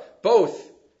kapara. Both,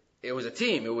 it was a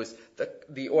team. It was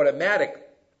the automatic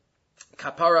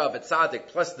kapara of a tzaddik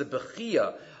plus the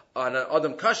bechia on an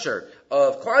Adam Kasher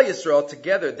of Klal Yisrael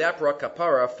together, that brought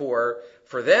kapara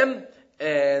for them,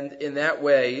 and in that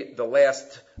way, the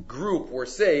last group were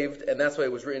saved, and that's why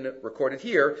it was recorded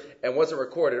here, and wasn't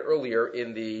recorded earlier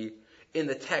in the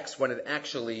text when it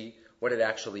actually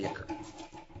occurred.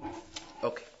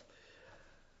 Okay.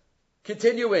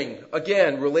 Continuing,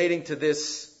 again, relating to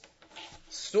this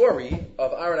story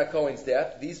of Aaron HaKohen's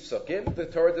death, these psukim, the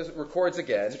Torah records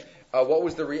again what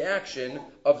was the reaction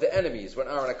of the enemies when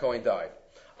Aaron HaKohen died.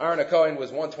 Aaron HaKohen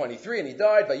was 123 and he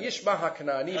died. Vayishma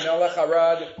HaKanani Melech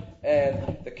Arad,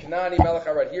 and the Kanani Melech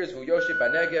Arad hears Hu Yoshib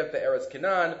Banegev Be'eretz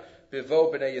Kanan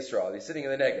Bivo B'nei Yisrael. He's sitting in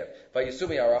the Negev.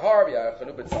 Vayisumi Arahar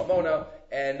V'yachanu B'Tzalmona,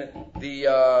 and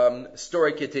the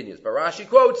story continues. But Rashi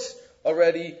quotes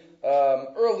already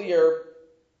earlier,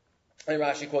 and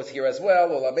Rashi quotes here as well,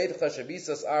 Olameidcha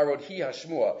Shavisas Arod Hi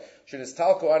Hashmua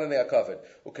Shenistalko Ananei HaKavod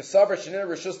Ukasavar Shenina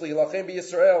Rishus Lihilachem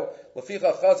B'Yisrael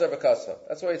Leficha Chazar V'Kasva.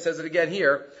 That's why it says it again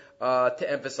here to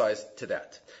emphasize to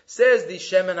that. Says the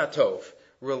Shemen HaTov,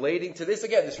 relating to this,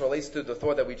 again, this relates to the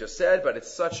thought that we just said, but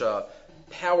it's such a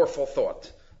powerful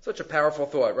thought. Such a powerful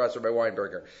thought, Rabbi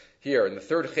Weinberger, here in the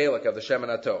third chelik of the Shemen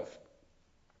HaTov.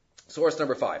 Source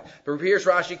number 5. But here's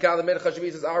Rashi Kalamid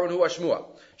Chashavi says Aaron Hu Hashmua.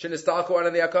 Shenistalko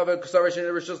Ananei HaKavod Ksar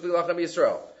Shenina Rishus Lilachem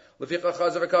Yisrael. Leficha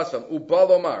Chazav V'Kasvam.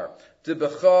 Ubalomar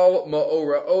Tibechal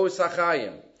Ma'ora'os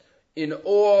HaChayim. In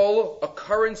all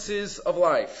occurrences of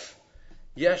life,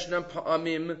 Yeshnam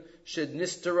Pa'amim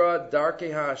Shednistara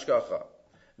Darkei HaHashgacha.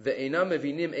 Ve'enam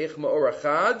Mevinim Eich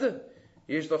Ma'orachad.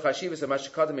 Yesh Lo Chashivas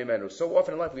HaMashikadam Imenu. So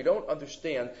often in life we don't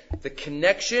understand the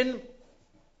connection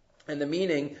and the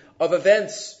meaning of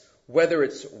events. Whether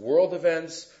it's world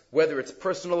events, whether it's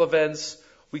personal events,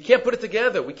 we can't put it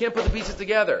together. We can't put the pieces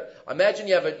together. Imagine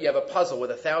you have a puzzle with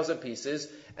 1,000 pieces,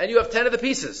 and you have 10 of the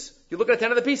pieces. You look at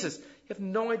 10 of the pieces. You have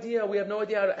no idea. We have no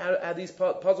idea how these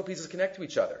puzzle pieces connect to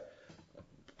each other.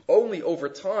 Only over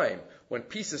time, when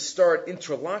pieces start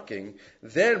interlocking,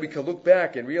 then we can look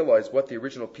back and realize what the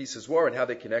original pieces were and how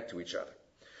they connect to each other.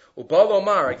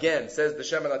 Ubalomar, again, says the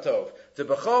Shemen HaTov,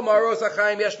 Tebechol Maros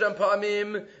HaChaim Yeshnam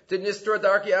Pa'amim T'nistra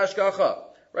Darkei Hashgacha.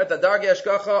 Right, the Darkei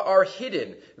Hashgacha are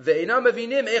hidden. Ve'inam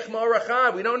Mevinim Eich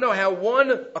Ma'orachad. We don't know how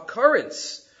one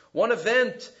occurrence, one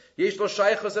event, Yesh Lo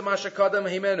Shaychos HaMashakadam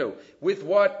Himenu, with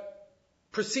what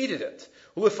preceded it.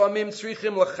 Ulefamim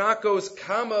Tzrichim Lachakos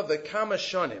Kama Ve'Kama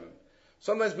Shanim.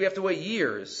 Sometimes we have to wait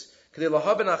years.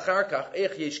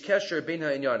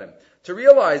 To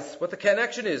realize what the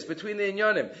connection is between the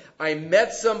inyanim. I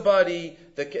met somebody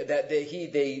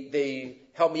they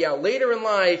helped me out later in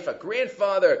life, a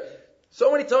grandfather.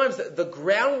 So many times the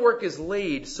groundwork is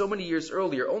laid so many years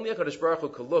earlier. Only HaKadosh Baruch Hu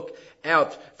could look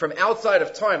out from outside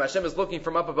of time. Hashem is looking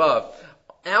from up above,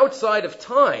 outside of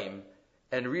time,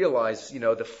 and realize,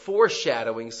 the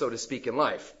foreshadowing, so to speak, in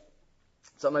life.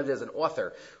 Sometimes there's an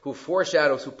author who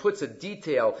foreshadows, who puts a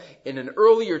detail in an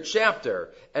earlier chapter,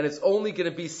 and it's only going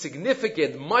to be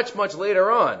significant much, much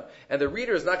later on. And the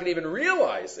reader is not going to even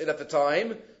realize it at the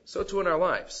time. So too in our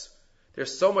lives.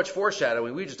 There's so much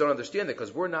foreshadowing, we just don't understand it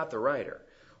because we're not the writer.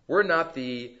 We're not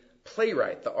the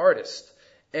playwright, the artist.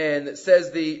 And it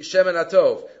says the Shemen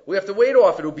HaTov, we have to wait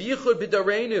off it. Ubiyichud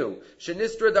b'dareinu,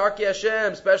 shenistra darkei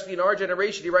Hashem, especially in our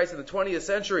generation, he writes in the 20th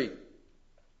century.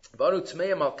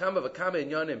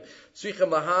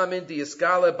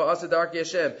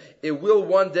 It will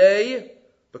one day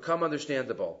become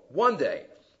understandable. One day.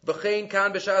 All of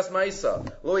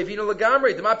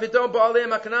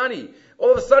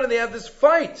a sudden they have this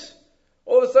fight.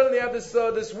 All of a sudden they have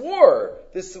this war.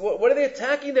 What are they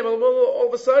attacking them all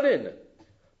of a sudden?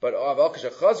 But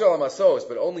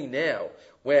only now,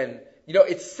 when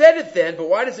it said it then, but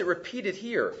why does it repeat it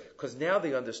here? Because now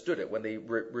they understood it. When they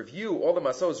review all the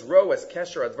Masos row as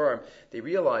Kesher Advarim, they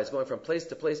realize, going from place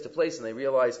to place to place, and they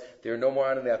realize there are no more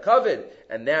Ananei HaKavod,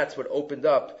 and that's what opened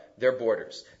up their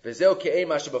borders. V'zeu ke'ein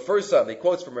ma shebefursam. They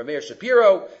quotes from Rameir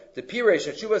Shapiro, the Piresh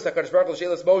Shuvas HaKadosh Baruch Hu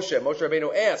She'elas Moshe. Moshe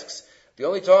Rabbeinu asks, the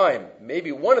only time,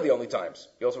 maybe one of the only times,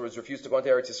 he also was refused to go into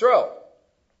Eretz Yisrael.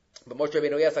 But Moshe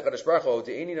Rabbeinu asks HaKadosh Baruch Hu,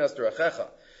 De'eni nas derachecha.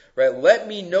 Right, let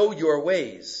me know your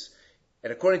ways.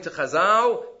 And according to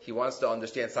Chazal, he wants to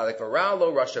understand Sadik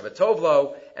Varalo, Rasha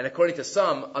V'Tovlo, and according to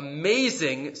some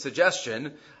amazing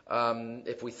suggestion,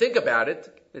 if we think about it,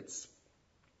 it's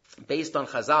based on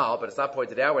Chazal, but it's not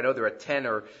pointed out. I know there are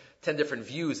 10 different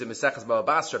views in Maseches Baba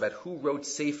Basra about who wrote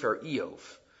Sefer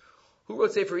Eov. Who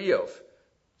wrote Sefer Eov?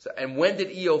 And when did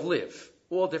Eov live?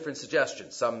 All different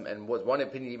suggestions. One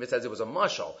opinion even says it was a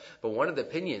mashal, but one of the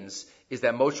opinions is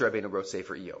that Moshe Rabbeinu wrote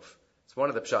Sefer Eov. It's one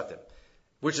of the pshatim,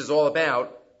 which is all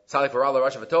about Tzalik Varala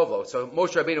Rasha V'Tovlo. So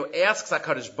Moshe Rabbeinu asks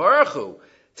HaKadosh Baruch Hu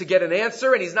to get an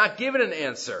answer, and he's not given an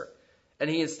answer. And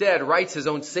he instead writes his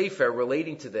own sefer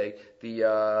relating to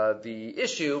the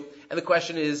issue. And the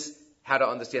question is, how to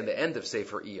understand the end of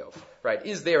Sefer Eov, right?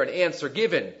 Is there an answer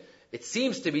given? It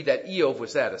seems to be that Eov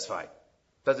was satisfied.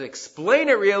 Doesn't explain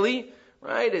it really,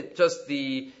 right? It just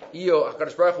the Eov,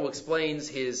 HaKadosh Baruch Hu explains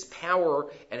his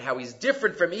power and how he's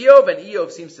different from Eov, and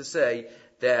Eov seems to say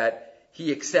that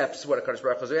he accepts what HaKadosh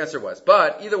Baruch Hu's answer was.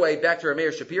 But either way, back to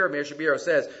Meir Shapiro. Meir Shapiro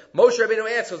says, Moshe Rabbeinu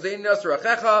answers,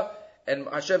 and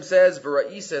Hashem says,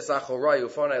 V'ra'isa zachorai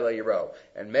ufonai le'yiro.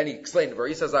 And many explain,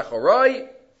 V'ra'isa zachorai,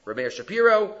 Meir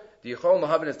Shapiro, the Yichol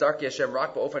Mahavin is Darki Hashem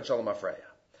Rak Ba'ofan Shalom Afreya.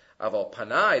 Aval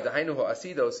Panai, the Hainu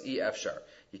Ha'asidos E Efshar.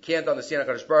 You can't understand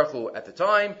HaKadosh Baruch Hu at the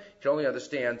time, you can only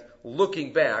understand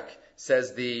looking back,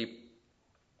 says the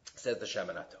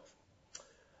Shema Natov.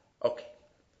 Okay.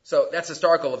 So that's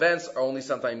historical events are only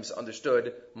sometimes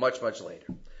understood much, much later.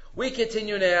 We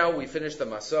continue now. We finish the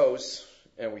Masos,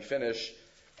 and we finish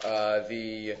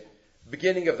the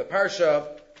beginning of the Parsha.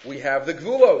 We have the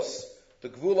Gvulos. The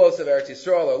Gvulos of Eretz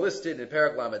Yisrael are listed in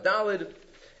Perek Lamed Daled,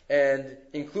 and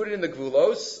included in the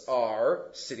Gvulos are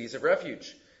cities of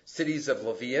refuge. Cities of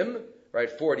Leviim, right,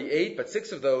 48, but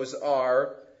 6 of those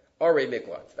are Arei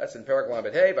Miklat. That's in Perek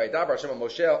Lamed Hey, Vayidaber Hashem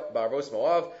Moshe Ba'arvos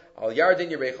Moav, Al Yardin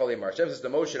Yerei Cholim. Hashem says to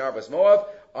Moshe and Arvos Moav,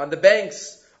 on the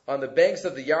banks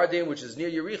of the Yarden, which is near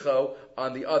Yericho,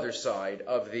 on the other side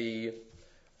of the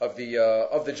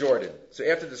Jordan. So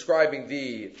after describing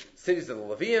the cities of the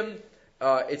Leviim,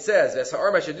 it says,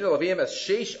 V'esa'ar Mashadinu Leviim as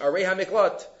Sheish Arei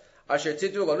HaMiklat, Asher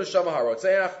Tidu Lanu Shama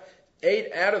HaRotzeach.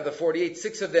 8 out of the 48,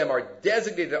 6 of them are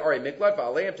designated Arei Miklat,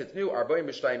 V'aleim Titnu Arboim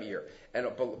Mishtayim Ir. And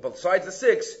besides the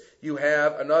 6, you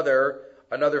have another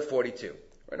 42.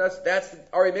 Right? That's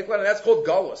Arei Miklat, and that's called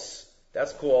Galus.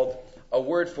 That's called a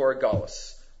word for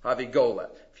Galus. Havigola.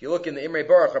 If you look in the Imrei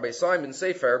Baruch, Rabbi Simon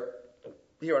Sefer,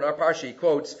 here on our Parsha, he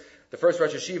quotes the first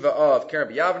Rosh Hashiva of Keren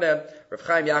B'Yavneh, Rav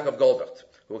Chaim Yaakov Goldberg,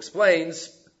 who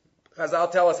explains, Chazal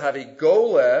tell us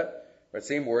Havigola, right,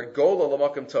 same word, Gola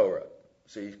L'Makam Torah.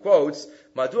 So he quotes,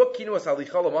 Madua kinu as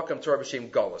halicha l'makam Torah b'shem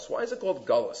galus. Why is it called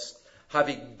galus?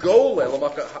 Havi gole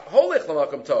l'makam, holech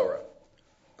l'makam Torah.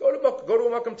 Go to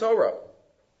a makam Torah.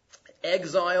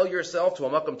 Exile yourself to a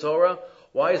makam Torah.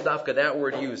 Why is dafka that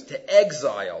word used? To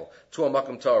exile to a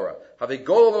makam Torah. Havi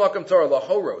gole l'makam Torah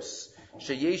lahoros.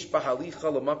 Sheyesh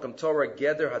b'halicha l'makam Torah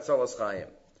geder hatzalas chayim.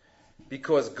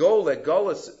 Because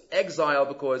galus, exile,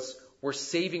 because we're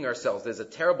saving ourselves. There's a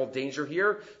terrible danger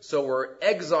here, so we're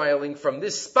exiling from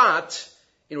this spot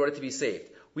in order to be saved.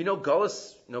 We know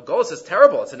Gullus is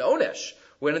terrible. It's an onesh.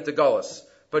 Went into Gullus.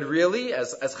 But really,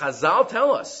 as Chazal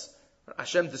tell us,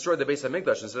 Hashem destroyed the Beis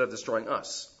HaMikdash instead of destroying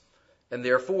us. And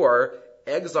therefore,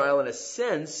 exile in a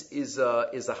sense is a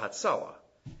Hatzalah.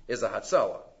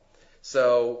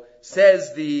 So,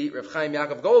 says the Rav Chaim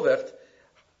Yaakov Goldberg,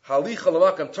 Halicha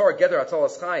l'makam Torah geder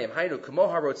hatzalas chayim hainu k'mo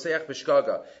harotzeach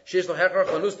b'shkaga sheish lo hechrach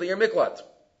lanus l'ir miklat.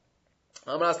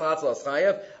 Amanas l'hatzalas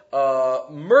chayim.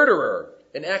 Murderer,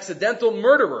 an accidental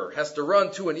murderer, has to run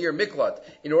to an ir miklat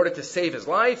in order to save his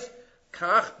life.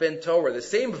 Kach ben Torah. The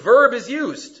same verb is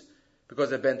used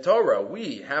because at ben Torah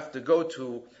we have to go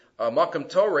to makam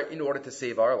Torah in order to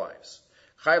save our lives.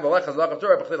 Chayav alechaz makam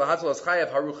Torah b'chlei l'hatzalas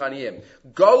chayav haruchaniyim.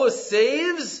 Golus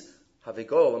saves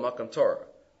havigol l'makam Torah.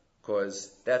 Because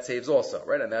that saves also,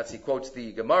 right? And he quotes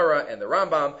the Gemara and the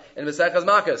Rambam in Mesechas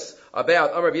Makkos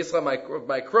about Amar B'Yisrael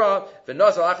Ma'ikra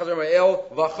v'nos al achaz el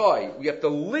v'chai. We have to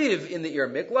live in the Ir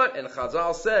Miklat, and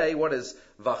Chazal say, what is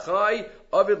v'chai?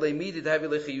 Avid le'midi d'havi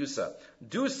lechiyusa.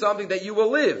 Do something that you will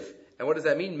live. And what does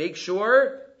that mean? Make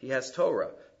sure he has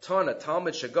Torah. Tana,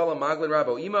 Talmud, Shagala, Maglin,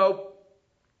 Rabo, Imo.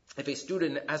 If a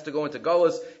student has to go into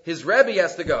Gullus, his Rebbe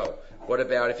has to go. What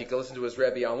about if he can listen to his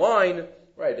Rebbe online,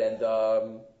 right?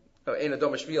 And, we'll have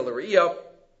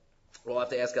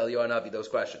to ask Eliyahu Hanavi those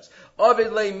questions. And the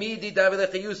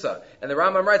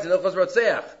Rambam writes in Ilchos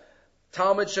Rotzeach,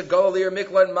 Talmud Shagol Lir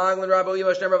Miklat Maglin Rabo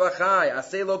Ima Shneim Ravachai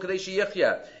Asei Lo Kadeshi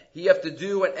Yichya. He have to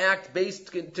do an act based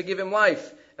to give him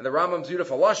life. And the Rambam's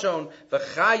beautiful lashon,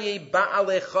 V'chaye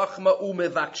Ba'ale Chachma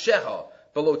Umevaksheha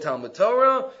below Talmud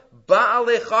Torah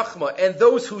Ba'ale Chachma, and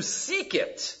those who seek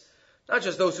it, not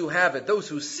just those who have it, those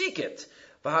who seek it.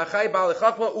 V'chaye Ba'ale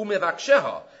Chachma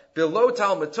Umevaksheha. Below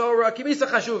Talmud Torah, Kimisa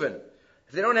Chashuvin.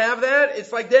 If they don't have that,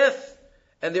 it's like death.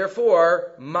 And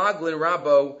therefore, Maglin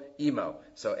Rabo Imo.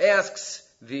 So asks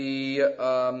the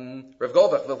Rav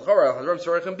Goldbach, V'lchora, Hazram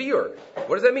Sorachem Biur.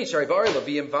 What does that mean? Shari Ba'ari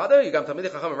Leviim Vada, Yugam Talmidei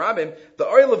Chacham Rabim. The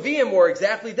Ari Leviim were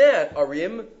exactly that,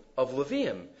 Arim of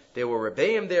Leviim. There were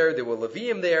Rebbeim there, there were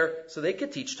Leviim there, so they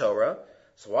could teach Torah.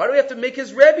 So why do we have to make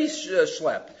his Rebbe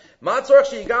schlep?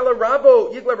 Matzorach Yigla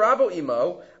Rabo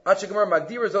Imo. Achagamar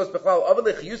Magdir Zos Bechlal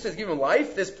Avalech Yusuf give him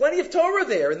life. There's plenty of Torah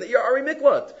there in the Ari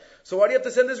Miklat. So why do you have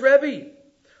to send this Rebbe?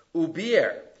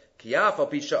 Ubier You're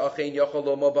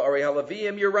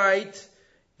right.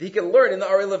 He can learn in the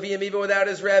Ari Leviim even without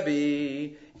his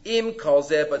Rebbe. Im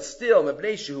calls it, but still,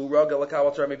 because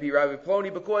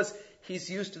he's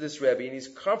used to this Rebbe and he's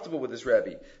comfortable with this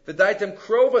Rebbe. V'daitem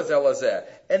krova zelazeh,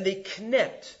 and they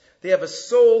connect. They have a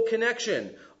soul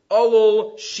connection.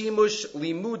 Alul shimush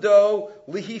limudo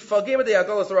lihifagim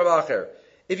de'adalas ravacher.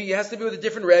 If he has to be with a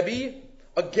different Rebbe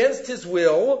against his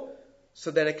will,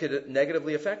 so then it could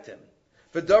negatively affect him.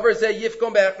 And therefore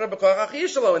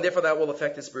that will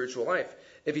affect his spiritual life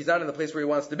if he's not in the place where he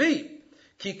wants to be.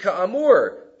 Ki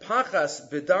ka'amur pachas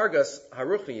bedargas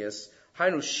haruchnius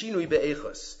hainu shinui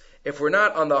be'echus. If we're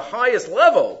not on the highest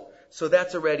level, so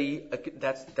that's already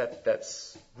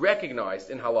that's recognized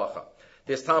in halacha.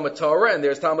 There's Talmud Torah and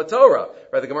there's Talmud Torah.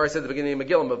 Right? The Gemara said at the beginning of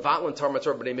Megillah, Mevatlin Talmud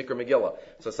Torah b'nei Mikra Megillah.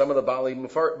 So some of the Bali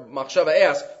Machshava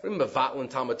ask, what do you mean Mevatlin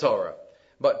Talmud Torah?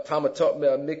 But Talmud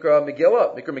Mikra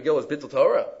Megillah is Bittul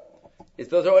Torah.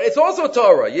 It's also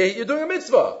Torah. You're doing a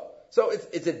mitzvah. So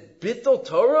is it Bittul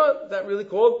Torah that really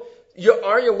called?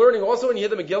 Are you learning also when you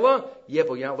hear the Megillah? Yeah,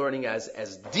 but you're not learning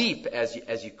as deep as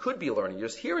you could be learning. You're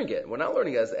just hearing it. We're not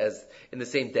learning as in the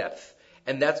same depth.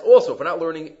 And that's also, if we're not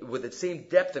learning with the same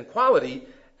depth and quality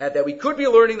that we could be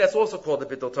learning, that's also called the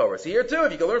Bittul Torah. So here too,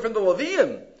 if you can learn from the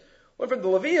Levium,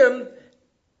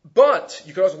 but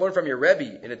you can also learn from your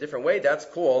Rebbe in a different way, that's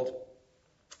called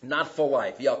not full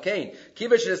life. Yalkein.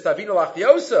 Kivash is Tavino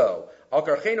Lachdioso. Al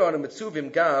Karcheno anu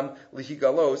mitzuvim gam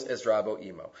lihigalos es rabo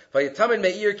imo. Vayitamin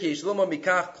meir ki shlomo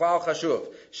mikach klal chashuv.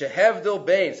 Shehevdil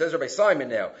bein, says Rabbi Simon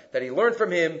now, that he learned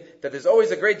from him that there's always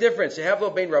a great difference.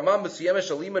 Shehevdil bein ramam b'suyema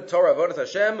shalima Torah avodas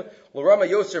Hashem, l'rama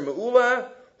yoser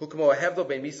me'ula, hukmo hevdil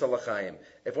bein misa l'chaim.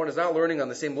 If one is not learning on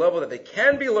the same level that they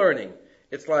can be learning,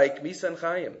 it's like Misa and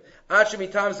Chaim. That's what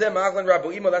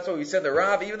we said the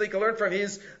Rav, even though he can learn from the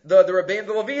Rebbe and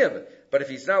the Levium. But if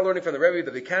he's not learning from the Rebbe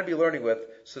that he can be learning with,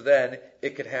 so then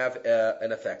it could have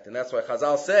an effect. And that's why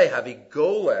Chazal say,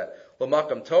 Havigole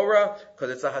l'makam Torah,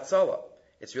 because it's a Hatzalah.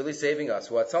 It's really saving us.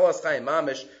 Hatzalas Chaim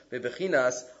Mamish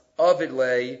bebechinas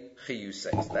avidle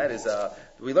chiyusei. That is,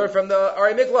 we learn from the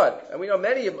Ari Miklat. And we know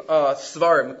many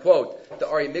Svarim quote the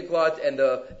Ari Miklat and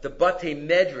the Batei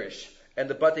Medrash and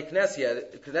the Batei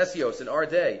Knesios in our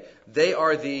day. They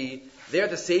are the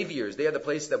saviors. They are the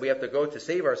places that we have to go to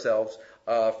save ourselves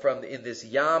from in this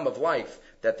yam of life,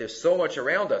 that there's so much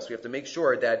around us. We have to make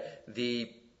sure that the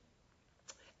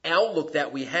outlook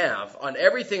that we have on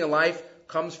everything in life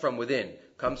comes from within,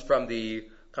 comes from inside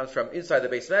the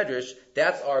Beis Medrash.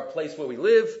 That's our place where we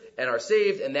live and are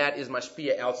saved, and that is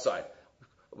mashpia outside.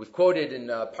 We've quoted in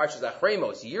Parshas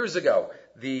Achremos years ago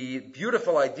the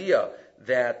beautiful idea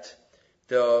that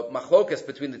the machlokas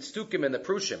between the tztukim and the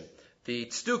prushim. The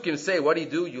tztukim say, what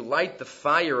do? You light the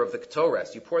fire of the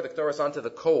ketores. You pour the ketores onto the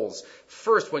coals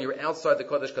first when you're outside the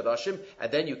Kodesh Kodashim,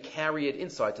 and then you carry it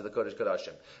inside to the Kodesh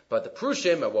Kodashim. But the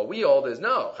prushim, and what we hold is,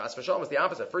 no, chas v'shalom is the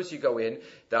opposite. First you go in,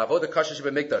 the avodah kasha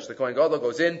shebemikdash, the Kohen Gadol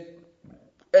goes in,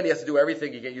 and he has to do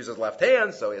everything. He can't use his left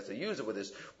hand, so he has to use it with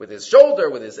his shoulder,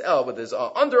 with his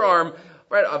underarm.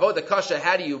 Right? Avodah kasha,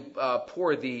 how do you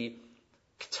pour the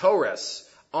ketores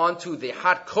onto the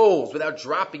hot coals without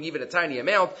dropping even a tiny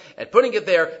amount and putting it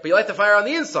there, but you light the fire on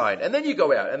the inside, and then you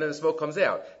go out, and then the smoke comes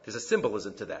out. There's a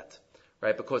symbolism to that,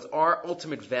 right? Because our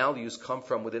ultimate values come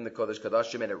from within the Kodesh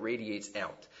Kodashim, and it radiates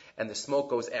out, and the smoke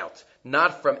goes out.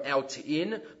 Not from out to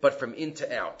in, but from in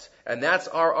to out. And that's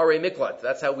our Arei Miklat.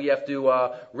 That's how we have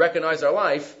to recognize our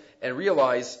life and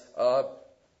realize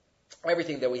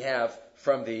everything that we have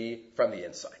from the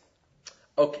inside.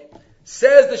 Okay.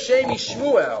 Says the Shemi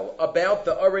Shmuel about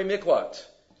the Arei Miklat.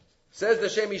 Says the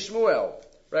Shemi Shmuel,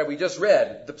 right? We just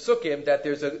read the Psukim that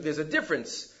there's a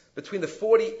difference between the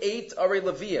 48 Arei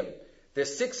Leviim.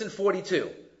 There's 6 and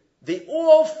 42. They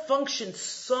all function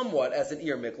somewhat as an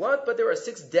Ir Miklat, but there are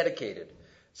 6 dedicated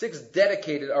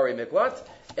Arei Miklat,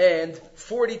 and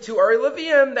 42 Arei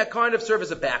Leviim that kind of serve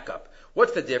as a backup.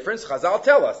 What's the difference? Chazal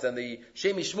tell us, and the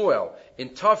Shemi Shmuel in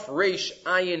Taf Reish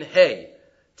Ayin Hey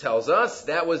tells us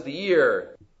that was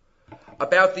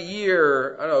about the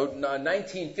year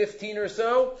 1915 or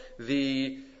so.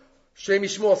 The Shemi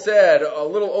Shmuel said a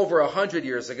little over 100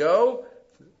 years ago.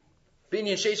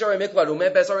 Binyan sheish arei miklat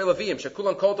u'meh bes arei levim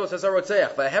shekulan koltos as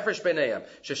arotzeach v'hefresh b'neiam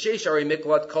sheish arei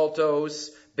miklat koltos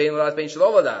bein ladas bein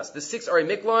shelo ladas. The 6 arei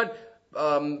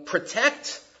miklat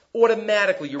protect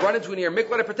automatically. You run into an Ir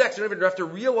Miklat, it protects. You don't even have to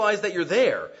realize that you're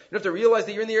there. You don't have to realize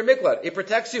that you're in the Ir Miklat. It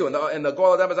protects you, and the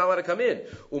Goel Adam is not allowed to come in.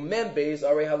 Umem beis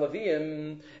arei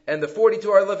halavim, and the 42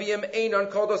 are Leviim, ein on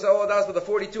koldos el das, but the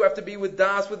 42 have to be with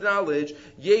das, with knowledge.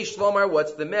 Yesh lomar,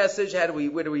 what's the message?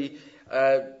 Where do we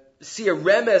see a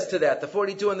remes to that? The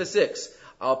 42 and the 6.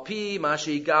 Alpi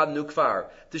Maasei Gad Nukvar.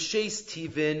 The Sheis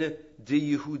Tivin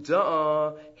de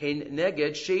Yehuda Hein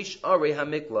Neged Sheish Arei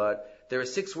HaMiklat. There are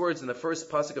 6 words in the first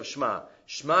pasuk of Shema.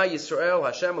 Shema Yisrael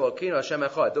Hashem Elokeinu Hashem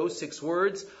Echad. Those 6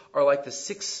 words are like the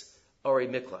 6 Arei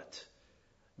Miklat.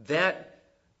 That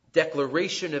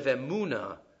declaration of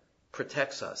Emunah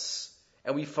protects us,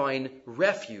 and we find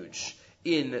refuge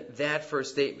in that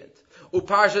first statement.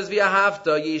 Uparshas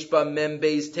v'ahavta yesh ba mem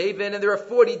beis teven, and there are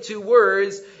 42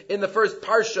 words in the first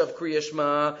parsha of Kriya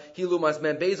Shema. Hilumas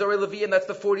mem beis arei leviim. That's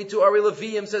the 42 arei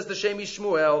leviim, says the Shemi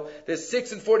Shmuel. There's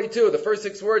 6 and 42, the first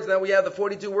 6 words, and then we have the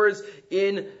 42 words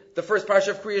in the first parsha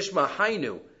of Kriya Shema.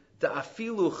 Hainu da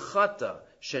afilu chata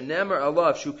shenemer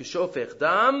alav shu kishofech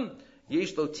dam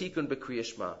yesh lo tikun b'Kriya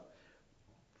Shema.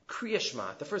 Kriya Shema,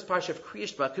 the first parsha of Kriya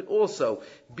Shema, could also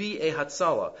be a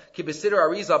hatzala. Ki b'siddur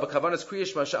arizal b'kavanas Kriya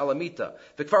Shema sha'alamita.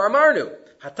 V'kvar amarnu,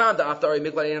 hatam da'af da'ari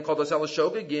miglan ein kol dosel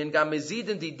shogegin, gam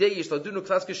mezidin didei yish ladunu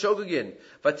klas k'shogegin,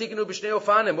 v'tikunu b'shnei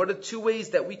ofanim. What are the 2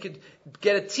 ways that we could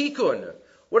get a tikkun?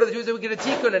 What are the 2 ways that we get a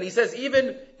tikkun? And he says,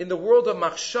 even in the world of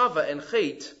machshava and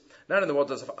chait, not in the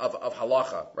world of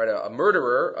halacha, right? A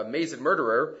murderer, a mazed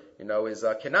murderer,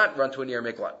 cannot run to a near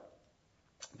miklat.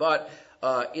 But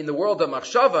in the world of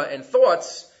machshava and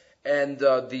thoughts and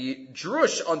the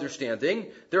Jewish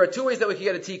understanding, there are 2 ways that we can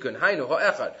get a tikkun. Hainu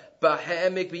ha'echad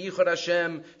b'ha'emik b'yichud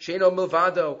Hashem she'eno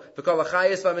milvado v'kol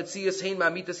ha'chayis v'ametzias hein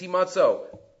ma'amitas himatzo.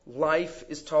 Life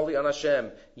is totally on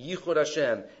Hashem. Yichud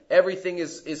Hashem. Everything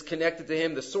is connected to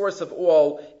Him. The source of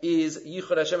all is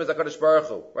Yichud Hashem, is HaKadosh Baruch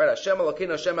Hu. Right? Hashem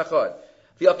Elokeinu Hashem Echad.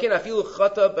 V'yalken afilu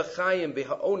chata b'chayim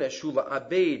b'ha'onesh hu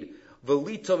la'abed.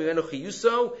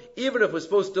 Even if we're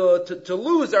supposed to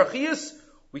lose our chiyus,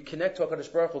 we connect to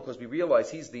HaKadosh Baruch Hu because we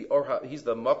realize He's the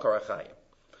Makar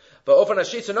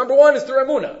HaChayim. So number 1 is through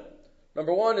Emunah.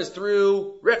 Number 1 is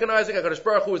through recognizing HaKadosh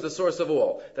Baruch Hu is the source of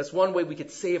all. That's one way we could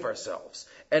save ourselves.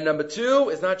 And number 2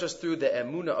 is not just through the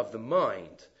Emunah of the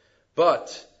mind,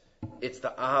 but it's the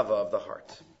Ahava of the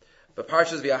heart. The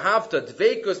Parshas v'ahavta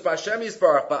dveikus b'Hashem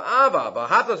yisbarach ba'ava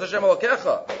b'ahavta Hashem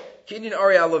Elokecha. Kinyan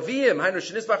Ari Alavim, Hainu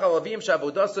Shenisbach Alavim,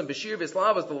 Shavodasam, Bashir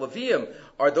Vislavas, the Lavim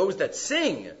are those that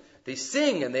sing. They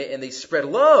sing and they spread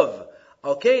love.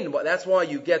 Okay, that's why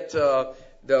you get, a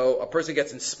person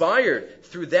gets inspired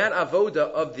through that avoda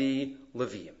of the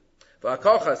Levim.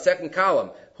 V'akocha, second column,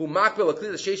 Hu Makbil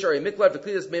Aklidas Sheish Ari Miklat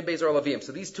V'Aklidas Mem Beis Ar Lavim.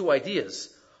 So these 2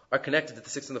 ideas are connected to the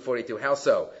 6 and the 42. How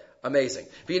so? Amazing.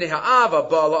 V'inei ha'ava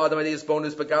ba'ala adam adiyas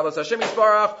bonus b'galas Hashem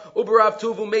yisbarach ubarav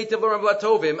tuvu meitiv l'ram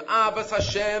v'latovim. Avas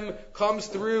Hashem comes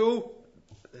through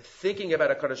thinking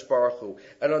about HaKadosh Baruch Hu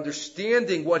and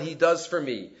understanding what He does for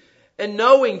me and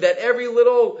knowing that every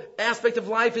little aspect of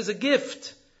life is a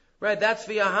gift. Right? That's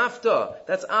v'yahavta.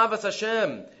 That's Avas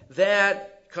Hashem.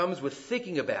 That comes with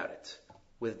thinking about it,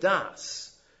 with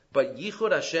das. But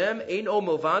Yichud Hashem, ein o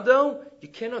milvado, you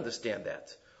can't understand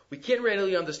that. We can't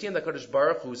really understand the HaKadosh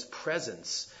Baruch Hu's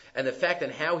presence and the fact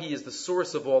and how He is the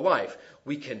source of all life.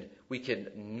 We can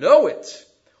know it.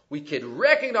 We can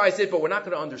recognize it, but we're not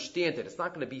going to understand it. It's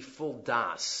not going to be full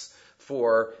das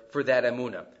for that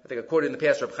emunah. I think according to the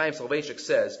pastor, Reb Chaim Soloveitchik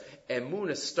says,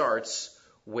 emunah starts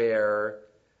where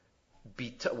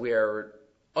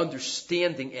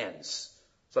understanding ends.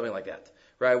 Something like that.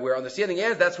 Right, where understanding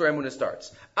ends, that's where emunah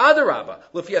starts. Adarabba,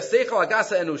 l'fi haseichel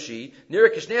agasa enushi, nira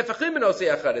kishnei hafachim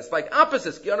b'nosei echad. It's like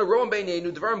opposites. Ki anu roam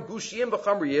beineinu dvarim gushiyim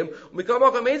v'chamriyim, u'mikol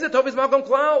makom eizet tovis makom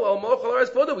klal, el mochal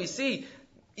aretz poda. We see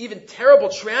even terrible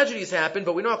tragedies happen,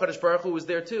 but we know HaKadosh Baruch Hu was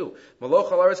there too.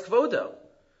 Malochal aretz kvodo.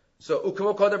 So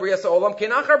ukamo koda b'riyas ha'olam,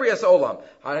 kenachar b'riyas ha'olam.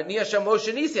 Ha'ni Hashem lo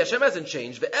shenisi, Hashem hasn't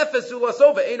changed. Ve'efes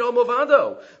ulaso ve'eino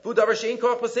movado. V'udavar she'in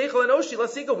koach b'seichel enoshi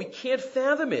lasigo. We can't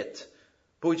fathom it.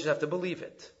 But we just have to believe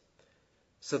it.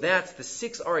 So that's the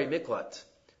 6 Arei Miklat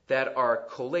that are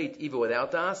kolate even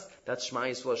without das. That's Shema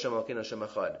Yisrael Hashem Elokeinu Hashem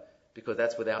Echad. Because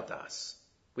that's without das.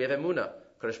 We have emunah.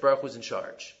 Kadosh Baruch Hu is in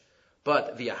charge.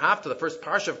 But v'yahavta, the first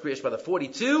parsha of Kriya Shema, the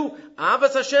 42,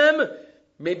 Avas Hashem,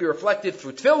 may be reflected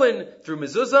through tefillin, through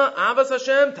mezuzah, Avas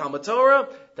Hashem, Talmud Torah.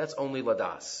 That's only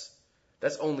ladas.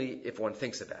 That's only if one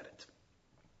thinks about it.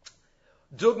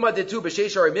 Dugma detu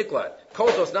b'sheish arei miklat,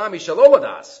 koltos nami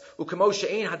shaloladas, ukamo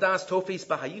she'ein hadas tofes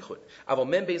b'hayichud. Avol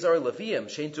mem beis arei leviim,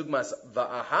 she'ein dugmas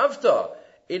va'ahavta,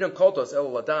 einam koltos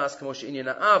elo ladas, kamo she'ein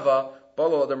yana'ava,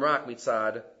 bolo adam rak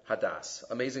mitzad hadas.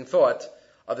 Amazing thought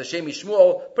of the Shemi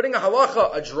Shmuel, putting a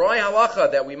halacha, a dry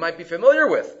halacha that we might be familiar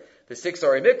with. The 6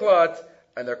 arei miklat,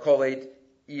 and they're called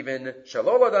even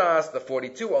shaloladas, the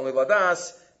 42 only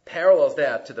ladas, parallels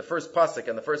that to the first pasuk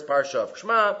and the first parsha of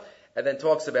Shema, and then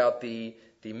talks about the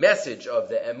message of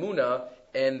the emunah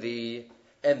and the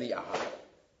ahava.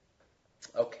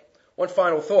 Okay. One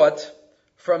final thought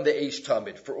from the Eish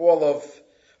Tamid for all of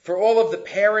for all of the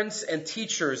parents and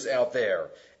teachers out there,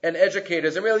 and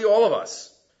educators, and really all of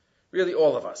us. Really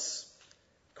all of us.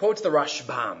 Quotes the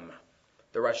Rashbam.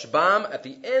 The Rashbam at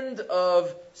the end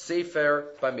of Sefer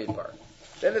Bamidbar.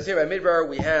 Then in Sefer Bamidbar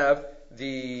we have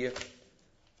the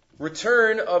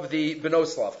return of the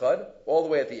Bnos Slavchad, all the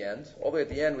way at the end. All the way at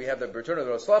the end we have the return of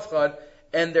the Bnos Slavchad,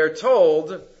 and they're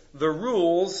told the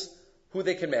rules who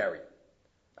they can marry.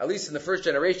 At least in the first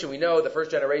generation, we know the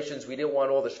first generations, we didn't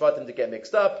want all the Shvatim to get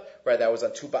mixed up, right? That was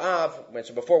on Tu B'Av.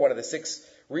 Mentioned before, one of the 6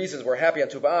 reasons we're happy on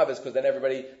Tu B'Av is because then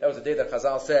everybody, that was the day that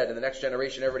Chazal said, in the next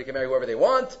generation, everybody can marry whoever they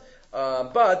want.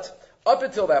 But up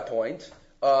until that point,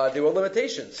 there were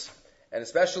limitations. And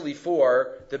especially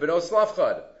for the Bnos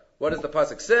Slavchad. What does the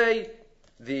Pasuk say?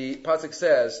 The Pasuk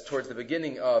says, towards the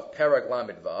beginning of Perek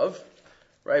Lamed Vav,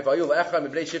 right?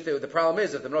 The problem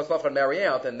is, if the Bnos Slavchad marry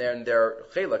out, then their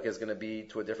chelak is going to be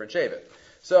to a different shevet.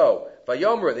 So,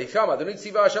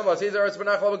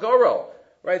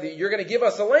 right? You're going to give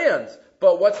us a land,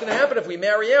 but what's going to happen if we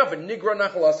marry out? Whoever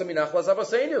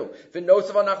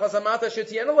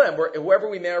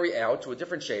we marry out to a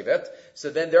different shevet,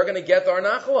 so then they're going to get our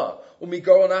nachla. And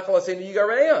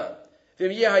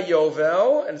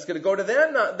it's going to go to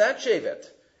that shevet.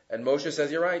 And Moshe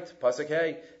says, you're right. Pasuk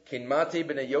Hey, Kinmate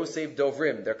b'nei Yosef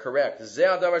Dovrim. They're correct. This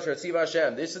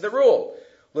is the rule.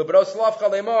 B'nos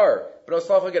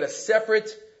Slavcha get a separate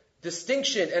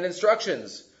distinction and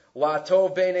instructions.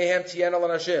 La'tov b'neihem tiena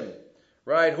l'nashim.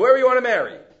 Right? Whoever you want to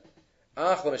marry.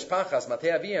 Ach l'mishpachas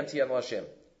matei aviem tiena l'nashim.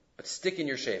 But stick in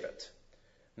your shevet.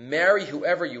 Marry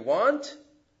whoever you want.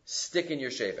 Stick in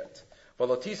your shevet.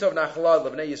 So it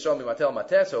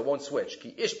won't switch.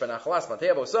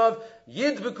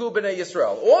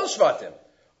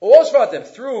 All Shvatim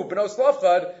through B'nos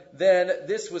Slavchad, then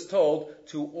this was told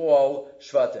to all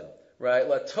Shvatim. Right?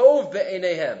 Latov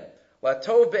be'enehem.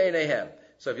 Latov be'enehem.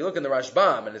 So if you look in the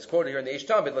Rashbam, and it's quoted here in the Eish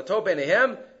Tamid, Latov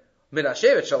be'enehem, min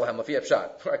hashevet shalahem l'fi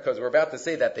pshat. Right? Because we're about to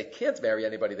say that they can't marry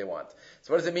anybody they want.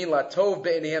 So what does it mean? Latov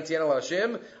be'enehem tiena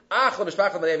l'hashim. Ach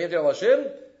l'mishpachah l'nehem tiena l'hashim.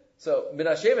 So, min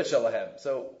hashevet shalahem.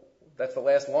 So, that's the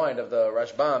last line of the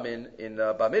Rashbam in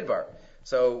Bamidbar.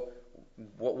 So,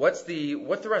 what's the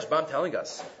Rashbam telling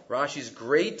us? Rashi's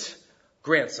great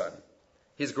grandson.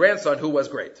 His grandson who was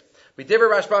great. Right? The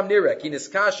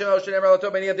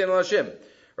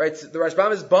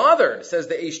Rashbam is bothered, says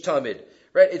the Eish Tamid.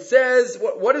 Right? It says,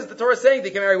 what is the Torah saying?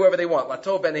 They can marry whoever they want.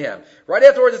 Latov be'enehem. Right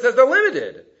afterwards it says they're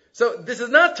limited. So, this is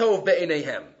not tov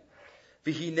be'enehem.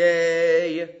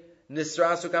 V'hinei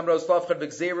Nisrasu kam B'nos Slavchad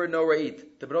v'gzeira no ra'it.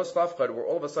 The B'nos Slavchad were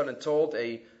all of a sudden told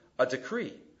a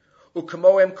decree.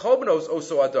 U'kamoem kol b'nos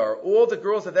oso adar. All the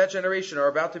girls of that generation are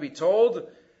about to be told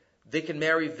they can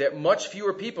marry much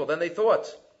fewer people than they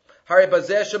thought. Hare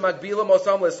bazeh shemagbila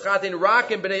mosam l'schatin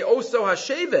rakim b'nei oso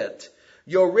hashevet.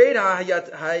 Yored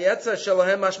ha'yatza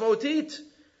shalahem mashmotit.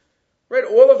 Right,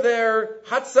 all of their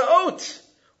hatzaot,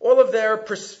 all of their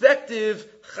prospective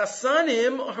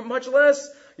chasanim are much less.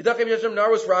 Maybe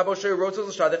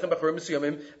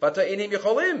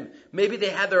they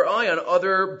had their eye on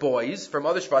other boys from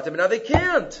other shvatim, and now they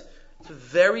can't. It's a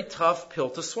very tough pill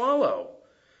to swallow.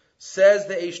 Says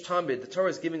the Eish Tamid, the Torah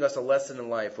is giving us a lesson in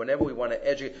life. Whenever we want to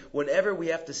educate, whenever we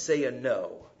have to say a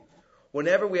no,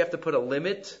 whenever we have to put a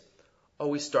limit,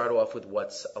 always start off with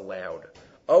what's allowed.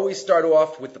 Always start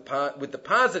off with the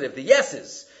positive, the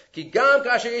yeses. Ki gam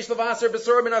kasher yesh levaser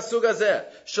b'sorah min hasug hazeh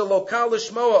shelo kal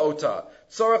lishmoa ota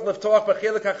tzorach leftoach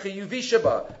b'chelik hachiyuvi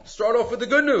sheba. Start off with the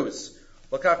good news.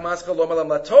 L'kach maskal lo malam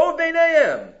latov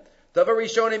b'neihem davar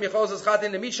rishonim yichol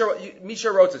zchatin misha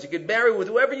rotzes. You can marry with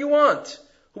whoever you want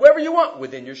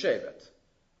within your shevet,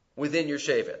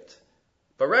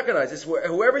 But recognize this: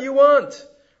 whoever you want.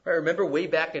 Right? Remember way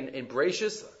back in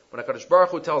Bereshis when HaKadosh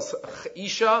Baruch Hu tells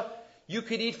Isha, you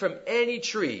could eat from any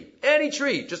tree,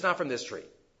 just not from this tree.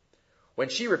 When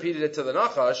she repeated it to the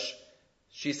Nachash,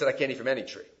 she said, I can't eat from any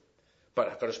tree.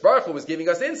 But HaKadosh Baruch Hu was giving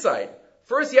us insight.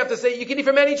 First you have to say, you can eat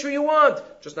from any tree you want,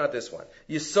 just not this one.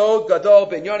 Yisod Gadol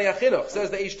B'Inyani Achinuch, says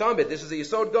the Eish Tamid, this is a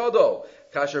Yisod Gadol.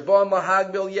 Kasher Ba'am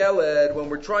Lahagbil Yeled, when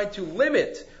we're trying to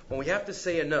limit, when we have to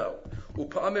say a no.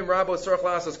 Upa'amim Rabo Tzorach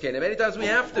Lasos Ken, and many times we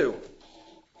have to.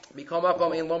 Mikol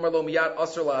Makom Ein Lomer Lo Miyad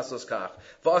Asur Lasos Kach,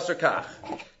 V'Asur Kach.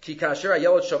 Ki Kasher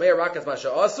HaYeled Shomei Rakas Masha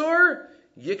Asur,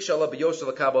 Yikshala b'yosha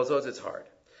l'kabazos, it's hard.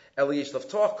 Eliyesh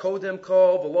leftoch kodem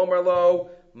kol v'lomer lo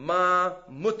ma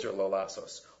mutter lo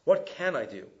lasos. What can I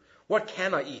do? What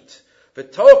can I eat?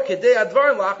 V'toch kedei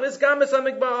advar lachnis gamis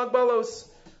amigbalos.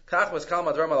 Kach was kal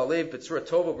madvar malalev b'tzura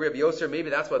tovo grib yoser. Maybe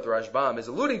that's what the Rashbam is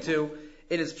alluding to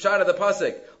in his pshat of the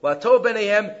pasuk. Latov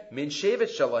b'neihem min shevet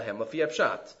shalahem l'fi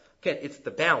pshat. Again, it's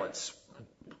the balance.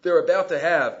 They're about to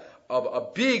have a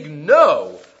big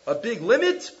no, a big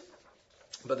limit.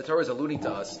 But the Torah is alluding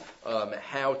to us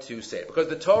how to say it, because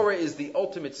the Torah is the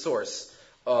ultimate source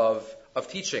of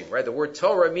teaching, right? The word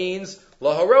Torah means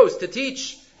laharos, to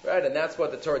teach, right? And that's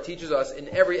what the Torah teaches us in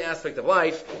every aspect of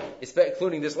life,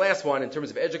 including this last one, in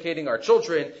terms of educating our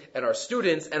children and our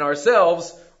students and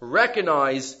ourselves.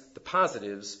 Recognize the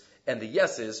positives and the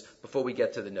yeses before we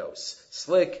get to the no's.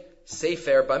 Slick,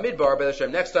 Sefer, Bamidbar, B'ez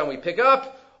Hashem. Next time we pick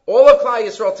up all of Klal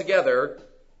Yisrael together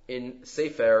in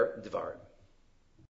Sefer Devarim.